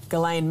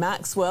 Ghislaine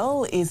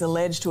Maxwell is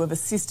alleged to have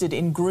assisted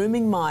in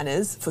grooming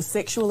minors for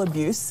sexual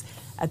abuse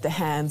at the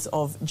hands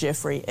of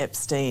Jeffrey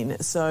Epstein.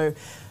 So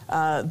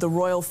the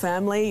royal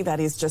family, that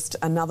is just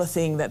another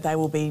thing that they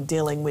will be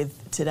dealing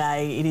with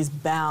today. It is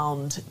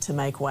bound to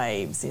make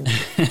waves.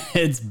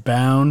 It's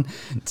bound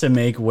to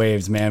make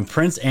waves, man.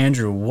 Prince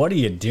Andrew, what are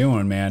you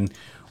doing, man?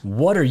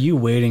 What are you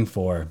waiting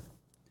for?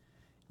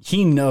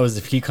 He knows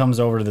if he comes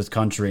over to this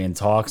country and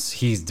talks,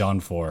 he's done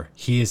for.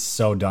 He is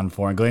so done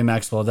for. And Ghislaine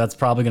Maxwell, that's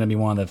probably going to be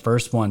one of the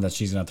first ones that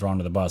she's going to throw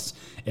under the bus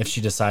if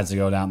she decides to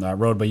go down that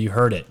road. But you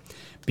heard it.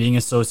 Being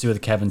associated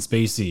with Kevin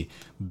Spacey,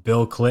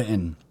 Bill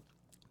Clinton.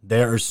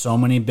 There are so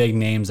many big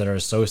names that are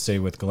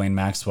associated with Ghislaine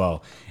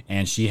Maxwell,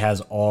 and she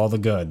has all the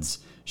goods.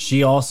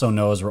 She also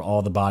knows where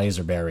all the bodies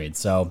are buried.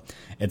 So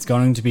it's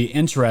going to be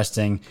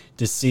interesting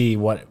to see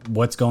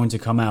what's going to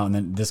come out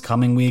in this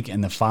coming week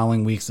and the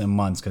following weeks and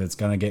months, because it's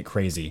going to get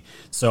crazy.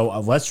 So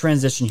let's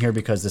transition here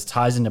because this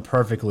ties into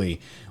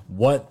perfectly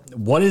what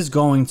is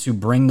going to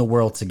bring the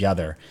world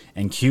together.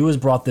 And Q has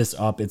brought this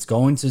up. It's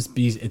going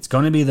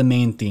to be the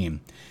main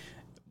theme.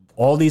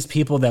 All these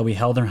people that we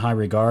held in high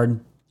regard,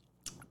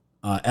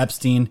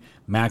 Epstein,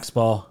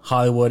 Maxwell,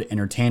 Hollywood,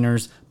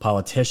 entertainers,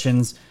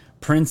 politicians,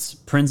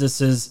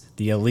 princesses,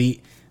 the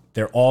elite,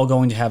 they're all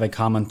going to have a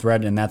common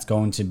thread, and that's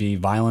going to be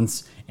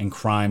violence and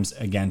crimes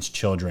against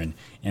children.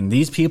 And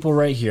these people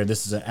right here,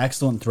 this is an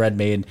excellent thread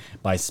made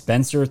by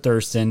Spencer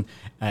Thurston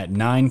at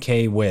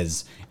 9K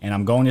Wiz. And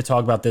I'm going to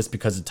talk about this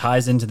because it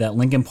ties into that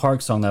Linkin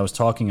Park song that I was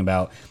talking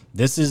about.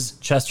 This is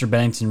Chester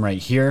Bennington right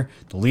here,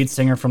 the lead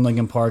singer from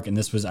Linkin Park. And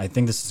I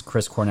think this is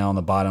Chris Cornell on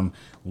the bottom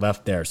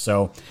left there.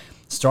 So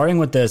starting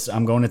with this,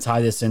 I'm going to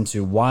tie this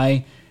into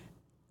why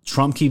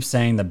Trump keeps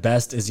saying the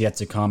best is yet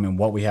to come and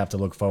what we have to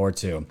look forward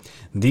to.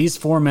 These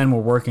 4 men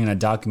were working on a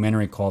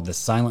documentary called The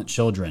Silent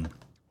Children.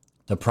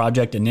 The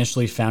project,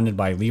 initially founded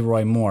by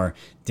Leroy Moore,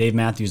 Dave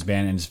Matthews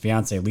Band, and his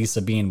fiancée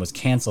Lisa Bean, was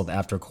canceled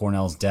after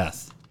Cornell's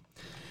death.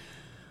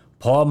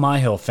 Paul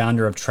Myhill,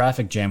 founder of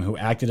Traffic Jam, who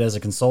acted as a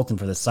consultant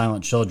for The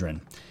Silent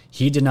Children.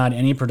 He denied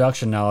any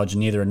production knowledge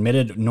and neither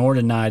admitted nor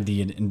denied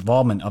the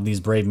involvement of these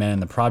brave men in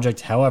the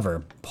project.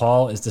 However,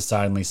 Paul is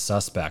decidedly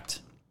suspect.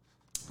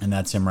 And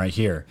that's him right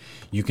here.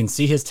 You can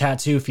see his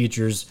tattoo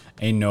features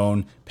a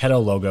known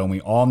pedo logo, and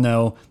we all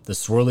know the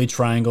swirly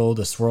triangle,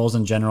 the swirls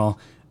in general,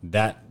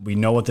 that we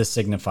know what this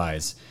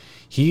signifies.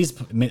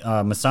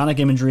 Masonic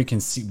imagery can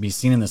be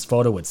seen in this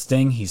photo with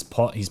Sting. He's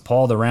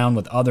pawed around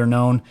with other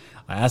known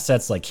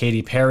assets like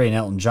Katy Perry and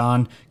Elton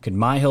John. Could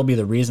Myhill be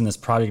the reason this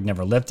project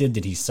never lifted?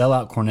 Did he sell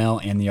out Cornell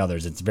and the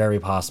others? It's very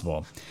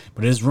possible.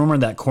 But it is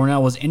rumored that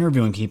Cornell was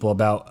interviewing people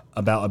about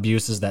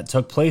abuses that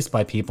took place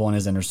by people in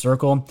his inner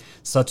circle,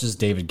 such as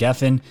David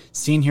Geffen,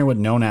 seen here with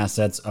known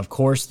assets, of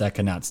course, that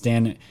could not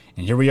stand.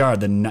 And here we are,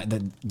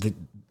 the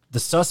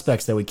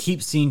suspects that we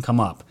keep seeing come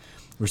up.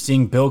 We're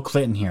seeing Bill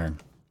Clinton here.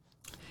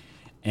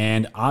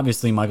 And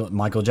obviously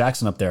Michael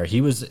Jackson up there.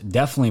 He was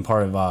definitely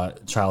part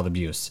of child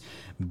abuse.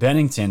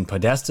 Bennington,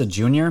 Podesta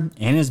Jr.,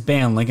 and his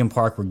band Linkin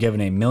Park were given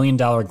 $1 million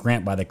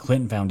grant by the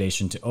Clinton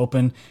Foundation to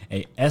open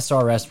a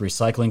SRS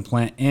recycling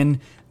plant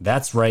in,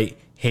 that's right,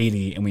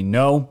 Haiti. And we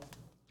know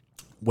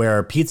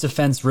where Pizza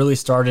Fence really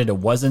started. It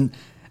wasn't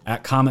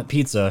at Comet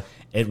Pizza.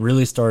 It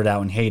really started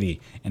out in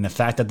Haiti. And the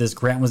fact that this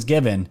grant was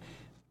given,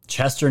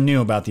 Chester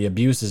knew about the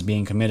abuses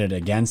being committed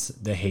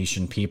against the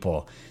Haitian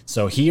people.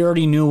 So he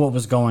already knew what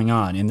was going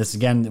on. And this,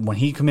 again, when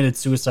he committed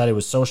suicide, it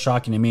was so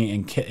shocking to me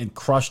and it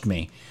crushed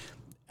me.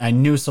 I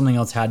knew something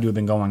else had to have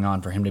been going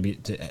on for him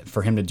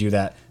to do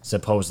that,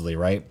 supposedly,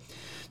 right?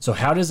 So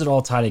how does it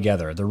all tie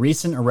together? The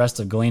recent arrest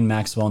of Ghislaine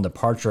Maxwell and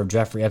departure of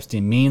Jeffrey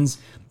Epstein means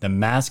the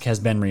mask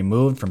has been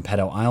removed from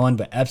Pedo Island,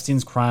 but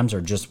Epstein's crimes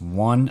are just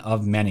one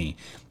of many.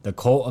 The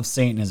cult of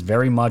Satan is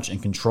very much in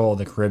control of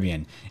the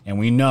Caribbean. And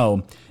we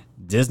know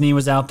Disney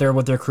was out there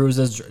with their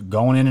cruises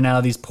going in and out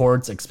of these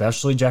ports,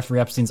 especially Jeffrey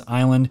Epstein's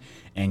island,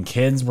 and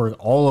kids were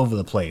all over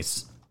the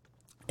place.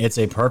 It's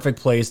a perfect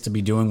place to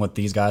be doing what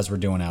these guys were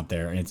doing out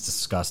there, and it's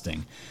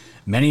disgusting.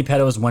 Many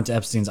pedos went to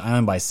Epstein's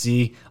Island by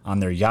sea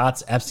on their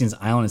yachts. Epstein's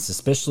Island is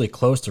suspiciously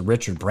close to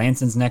Richard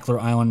Branson's Neckler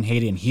Island in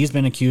Haiti, and he's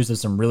been accused of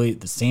some really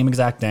the same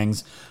exact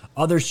things.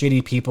 Other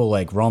shady people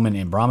like Roman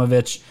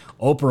Abramovich,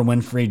 Oprah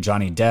Winfrey,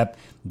 Johnny Depp,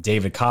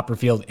 David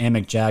Copperfield, and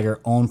Mick Jagger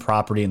own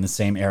property in the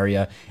same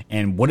area.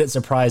 And would it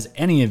surprise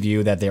any of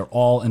you that they're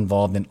all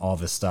involved in all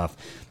this stuff?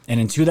 And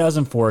in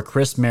 2004,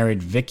 Chris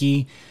married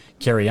Vicky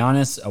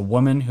Karianis, a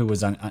woman who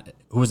was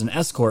an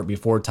escort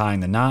before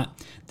tying the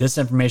knot. This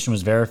information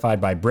was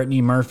verified by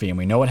Brittany Murphy, and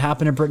we know what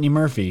happened to Brittany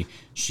Murphy.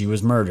 She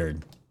was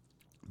murdered.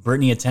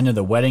 Brittany attended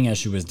the wedding as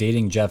she was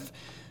dating Jeff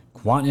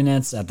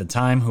Quantinetz at the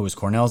time, who was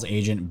Cornell's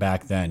agent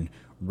back then.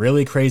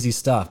 Really crazy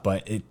stuff,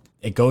 but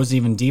it goes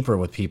even deeper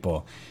with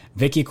people.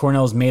 Vicky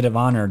Cornell's maid of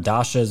honor,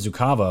 Dasha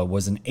Zukava,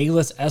 was an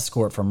A-list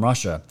escort from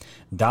Russia.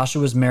 Dasha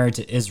was married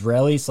to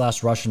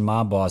Israeli/Russian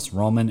mob boss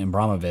Roman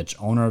Abramovich,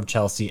 owner of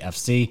Chelsea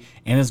FC,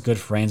 and is good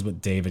friends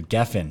with David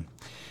Geffen.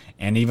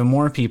 And even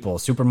more people.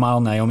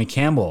 Supermodel Naomi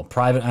Campbell,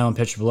 private island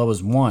picture below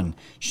is one.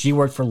 She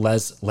worked for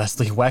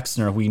Leslie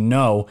Wexner, who we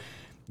know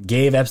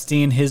gave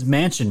Epstein his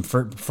mansion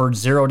for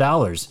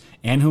 $0,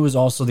 and who was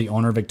also the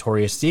owner of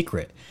Victoria's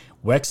Secret.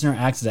 Wexner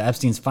acted as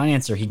Epstein's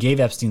financer. He gave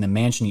Epstein the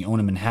mansion he owned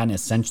in Manhattan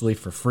essentially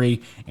for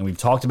free. And we've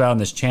talked about on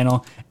this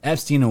channel,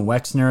 Epstein and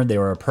Wexner, they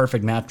were a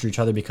perfect match for each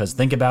other because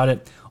think about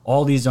it.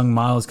 All these young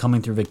models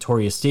coming through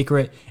Victoria's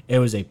Secret, it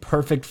was a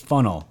perfect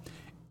funnel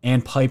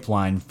and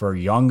pipeline for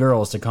young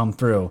girls to come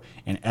through.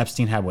 And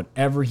Epstein had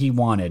whatever he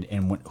wanted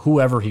and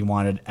whoever he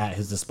wanted at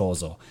his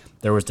disposal.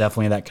 There was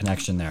definitely that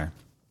connection there.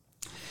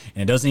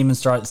 And it doesn't even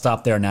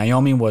stop there.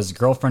 Naomi was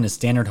girlfriend of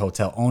Standard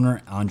Hotel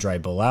owner Andrei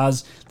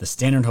Balaz. The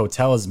Standard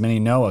Hotel, as many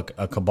know,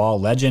 a cabal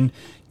legend.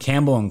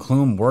 Campbell and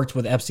Klum worked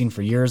with Epstein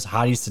for years.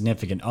 Hottie's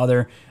significant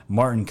other,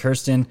 Martin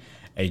Kirsten,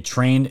 a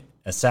trained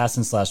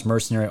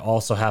assassin/mercenary,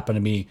 also happened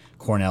to be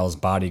Cornell's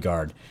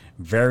bodyguard.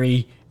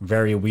 Very,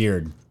 very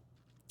weird.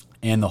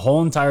 And the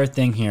whole entire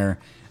thing here,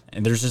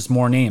 and there's just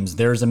more names.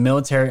 There's a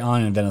military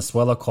island in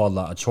Venezuela called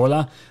La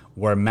Chola,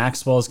 where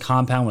Maxwell's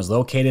compound was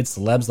located.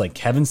 Celebs like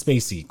Kevin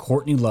Spacey,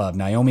 Courtney Love,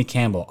 Naomi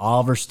Campbell,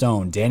 Oliver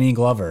Stone, Danny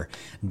Glover,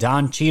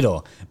 Don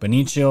Cheadle,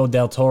 Benicio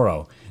del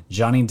Toro.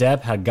 Johnny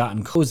Depp had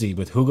gotten cozy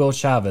with Hugo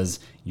Chavez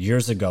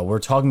years ago. We're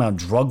talking about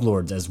drug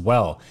lords as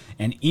well.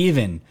 And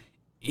even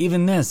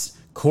this,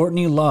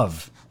 Courtney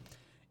Love.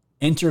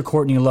 Enter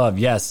Courtney Love.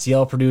 Yes,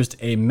 CL produced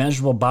a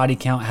measurable body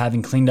count,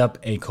 having cleaned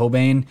up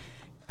Cobain,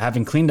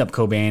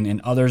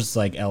 and others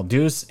like El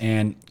Deuce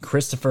and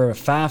Christopher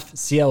Pfaff.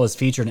 CL is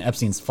featured in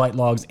Epstein's flight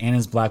logs and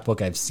his black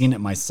book. I've seen it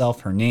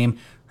myself.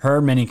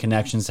 Her many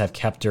connections have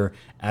kept her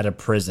out of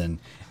prison.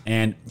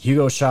 And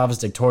Hugo Chavez's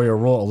dictatorial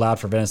rule allowed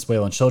for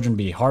Venezuelan children to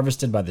be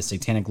harvested by the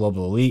satanic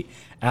global elite.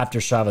 After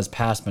Chavez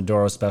passed,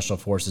 Maduro's special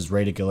forces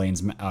raided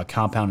Ghislaine's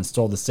compound and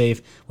stole the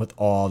safe with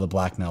all the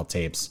blackmail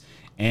tapes.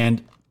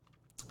 And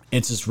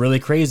it's just really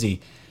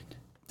crazy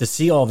to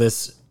see all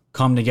this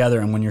come together.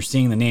 And when you're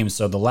seeing the names,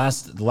 so the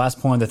last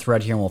point of the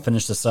thread here, and we'll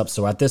finish this up.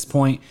 So at this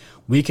point,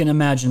 we can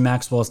imagine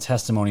Maxwell's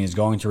testimony is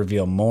going to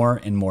reveal more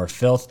and more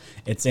filth.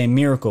 It's a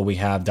miracle we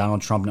have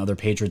Donald Trump and other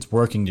patriots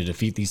working to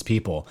defeat these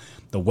people.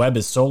 The web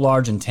is so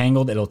large and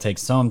tangled, it'll take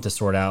some to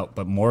sort out,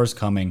 but more is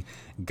coming.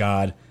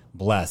 God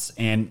bless.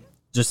 And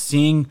just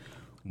seeing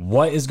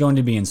what is going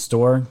to be in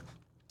store,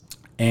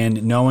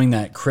 and knowing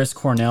that Chris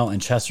Cornell and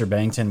Chester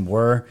Bennington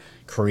were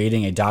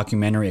creating a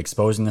documentary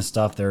exposing this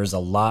stuff. There's a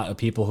lot of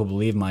people who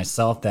believe,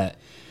 myself, that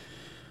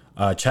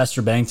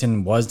Chester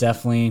Bennington was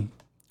definitely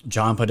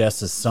John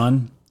Podesta's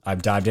son.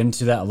 I've dived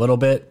into that a little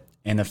bit,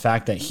 and the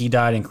fact that he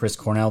died and Chris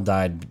Cornell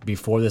died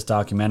before this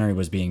documentary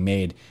was being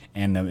made,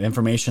 and the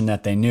information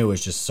that they knew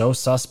is just so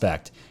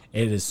suspect.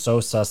 It is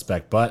so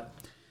suspect, but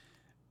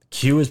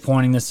Q is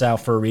pointing this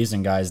out for a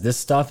reason, guys. This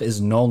stuff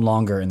is no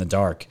longer in the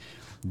dark.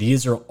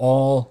 These are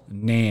all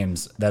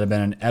names that have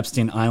been on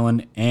Epstein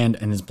Island and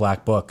in his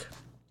black book.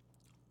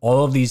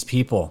 All of these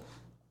people.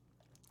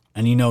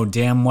 And you know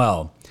damn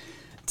well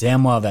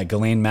that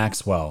Ghislaine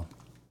Maxwell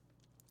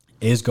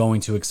is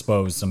going to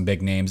expose some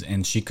big names,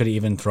 and she could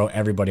even throw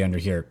everybody under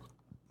here.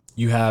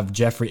 You have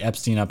Jeffrey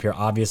Epstein up here,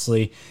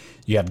 obviously.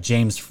 You have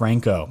James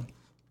Franco.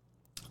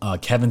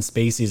 Kevin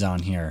Spacey's on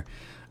here.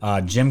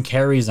 Jim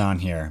Carrey's on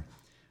here.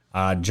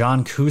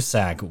 John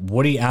Cusack,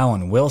 Woody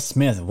Allen, Will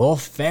Smith, Will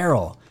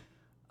Ferrell.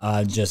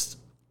 Just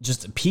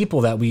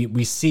people that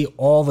we see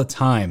all the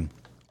time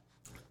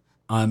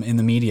in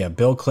the media.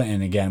 Bill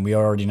Clinton, again, we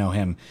already know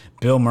him.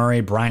 Bill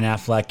Murray, Brian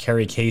Affleck,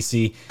 Carrie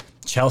Casey,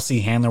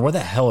 Chelsea Handler. Where the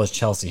hell is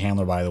Chelsea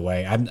Handler, by the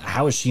way?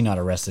 How is she not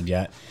arrested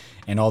yet?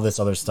 And all this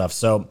other stuff.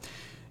 So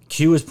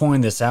Q is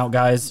pointing this out,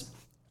 guys.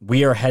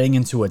 We are heading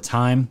into a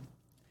time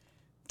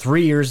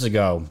 3 years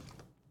ago,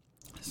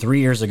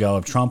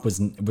 if Trump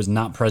was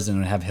not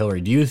president and have Hillary,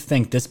 do you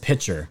think this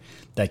picture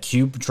that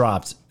Q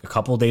dropped a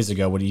couple of days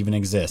ago would even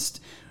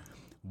exist?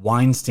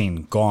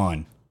 Weinstein,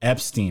 gone.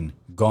 Epstein,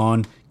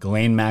 gone.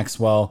 Ghislaine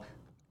Maxwell,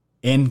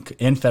 in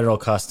federal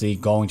custody,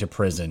 going to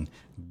prison.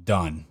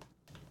 Done.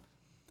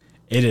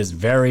 It is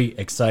very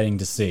exciting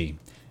to see.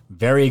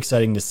 Very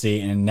exciting to see.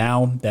 And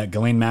now that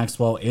Ghislaine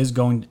Maxwell is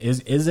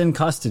in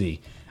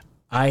custody,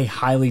 I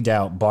highly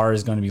doubt Barr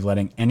is going to be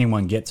letting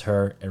anyone get to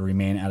her and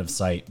remain out of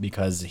sight,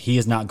 because he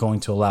is not going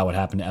to allow what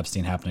happened to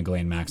Epstein happen to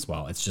Ghislaine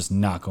Maxwell. It's just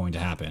not going to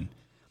happen.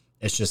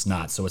 It's just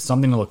not. So it's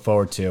something to look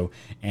forward to.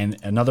 And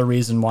another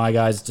reason why,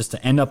 guys, just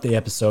to end up the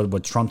episode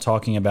with Trump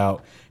talking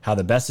about how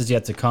the best is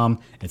yet to come,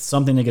 it's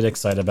something to get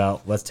excited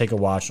about. Let's take a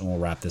watch and we'll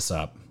wrap this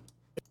up.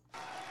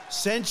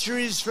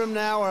 Centuries from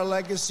now, our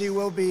legacy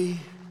will be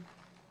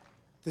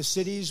the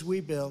cities we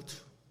built,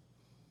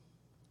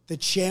 the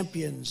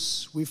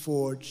champions we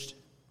forged,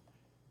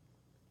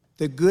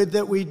 the good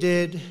that we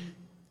did,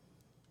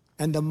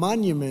 and the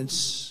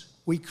monuments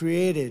we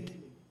created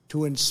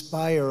to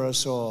inspire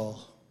us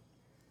all.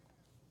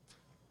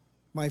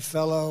 My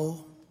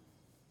fellow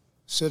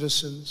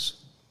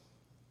citizens,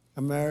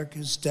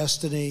 America's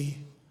destiny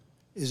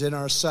is in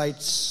our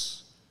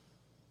sights.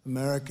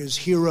 America's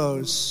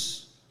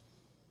heroes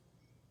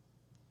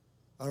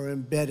are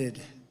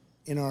embedded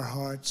in our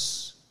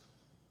hearts.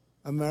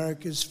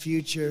 America's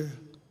future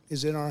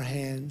is in our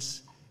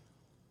hands.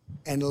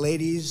 And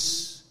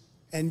ladies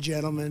and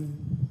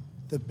gentlemen,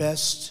 the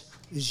best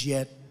is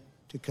yet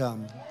to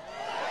come.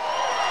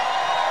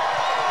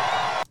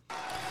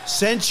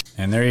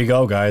 And there you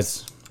go,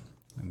 guys.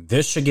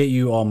 This should get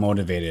you all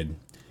motivated.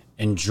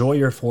 Enjoy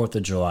your 4th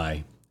of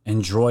July.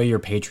 Enjoy your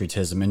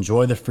patriotism.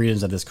 Enjoy the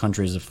freedoms that this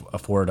country has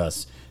afforded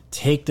us.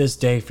 Take this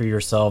day for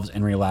yourselves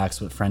and relax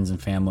with friends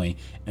and family.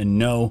 And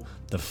know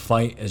the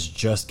fight is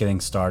just getting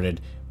started.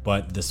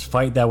 But this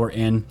fight that we're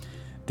in,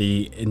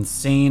 the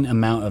insane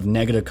amount of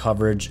negative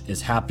coverage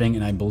is happening,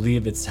 and I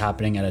believe it's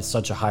happening at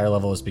such a higher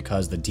level is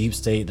because the deep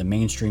state, the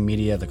mainstream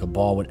media, the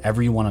cabal,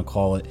 whatever you want to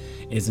call it,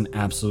 is in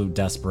absolute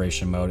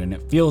desperation mode. And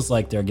it feels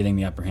like they're getting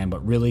the upper hand,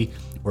 but really,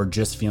 we're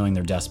just feeling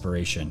their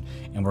desperation.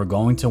 And we're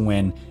going to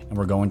win, and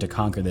we're going to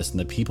conquer this. And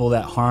the people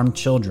that harm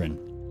children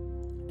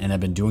and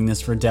have been doing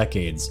this for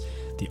decades,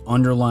 the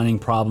underlying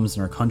problems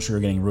in our country are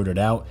getting rooted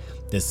out.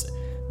 This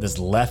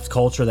left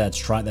culture that's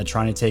trying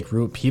to take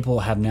root,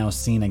 people have now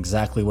seen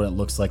exactly what it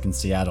looks like in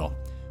Seattle.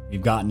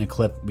 We've gotten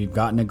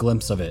a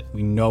glimpse of it.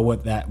 We know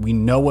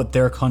what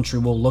their country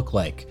will look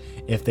like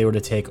if they were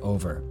to take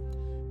over.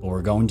 But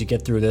we're going to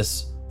get through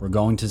this. We're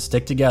going to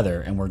stick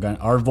together, and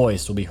our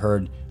voice will be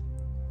heard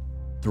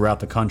throughout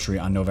the country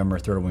on November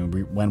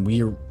 3rd when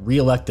we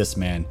re-elect this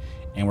man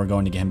and we're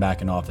going to get him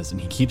back in office. And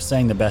he keeps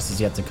saying the best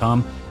is yet to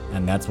come,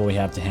 and that's what we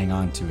have to hang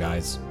on to,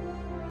 guys.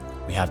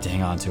 We have to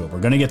hang on to it. We're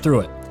going to get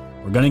through it.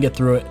 We're going to get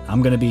through it.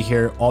 I'm going to be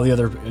here. All the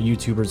other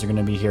YouTubers are going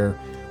to be here.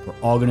 We're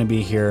all going to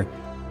be here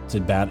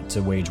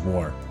to wage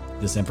war,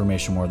 this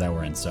information war that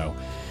we're in. So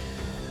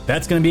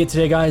that's going to be it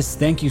today, guys.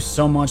 Thank you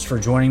so much for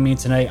joining me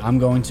tonight. I'm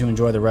going to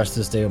enjoy the rest of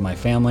this day with my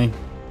family.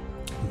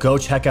 Go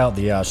check out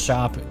the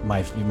shop,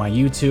 my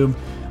YouTube,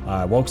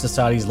 Woke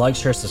Societies. Like,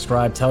 share,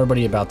 subscribe. Tell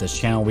everybody about this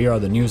channel. We are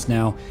the news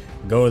now.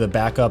 Go to the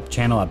backup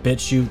channel at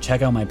BitChute.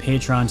 Check out my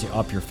Patreon to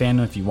up your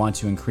fandom if you want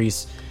to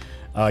increase,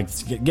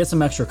 get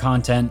some extra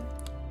content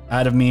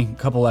out of me, a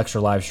couple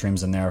extra live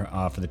streams in there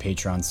for the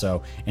Patreon.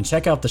 So, and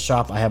check out the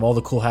shop. I have all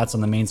the cool hats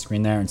on the main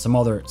screen there, and some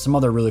other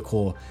really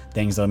cool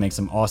things that'll make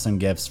some awesome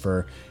gifts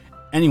for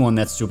anyone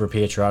that's super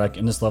patriotic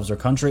and just loves their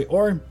country,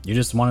 or you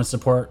just want to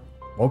support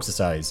Woke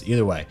Societies.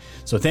 Either way.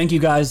 So thank you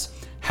guys.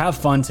 Have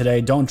fun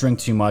today. Don't drink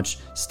too much.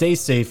 Stay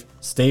safe,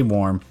 stay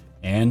warm,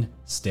 and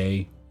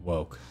stay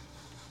woke.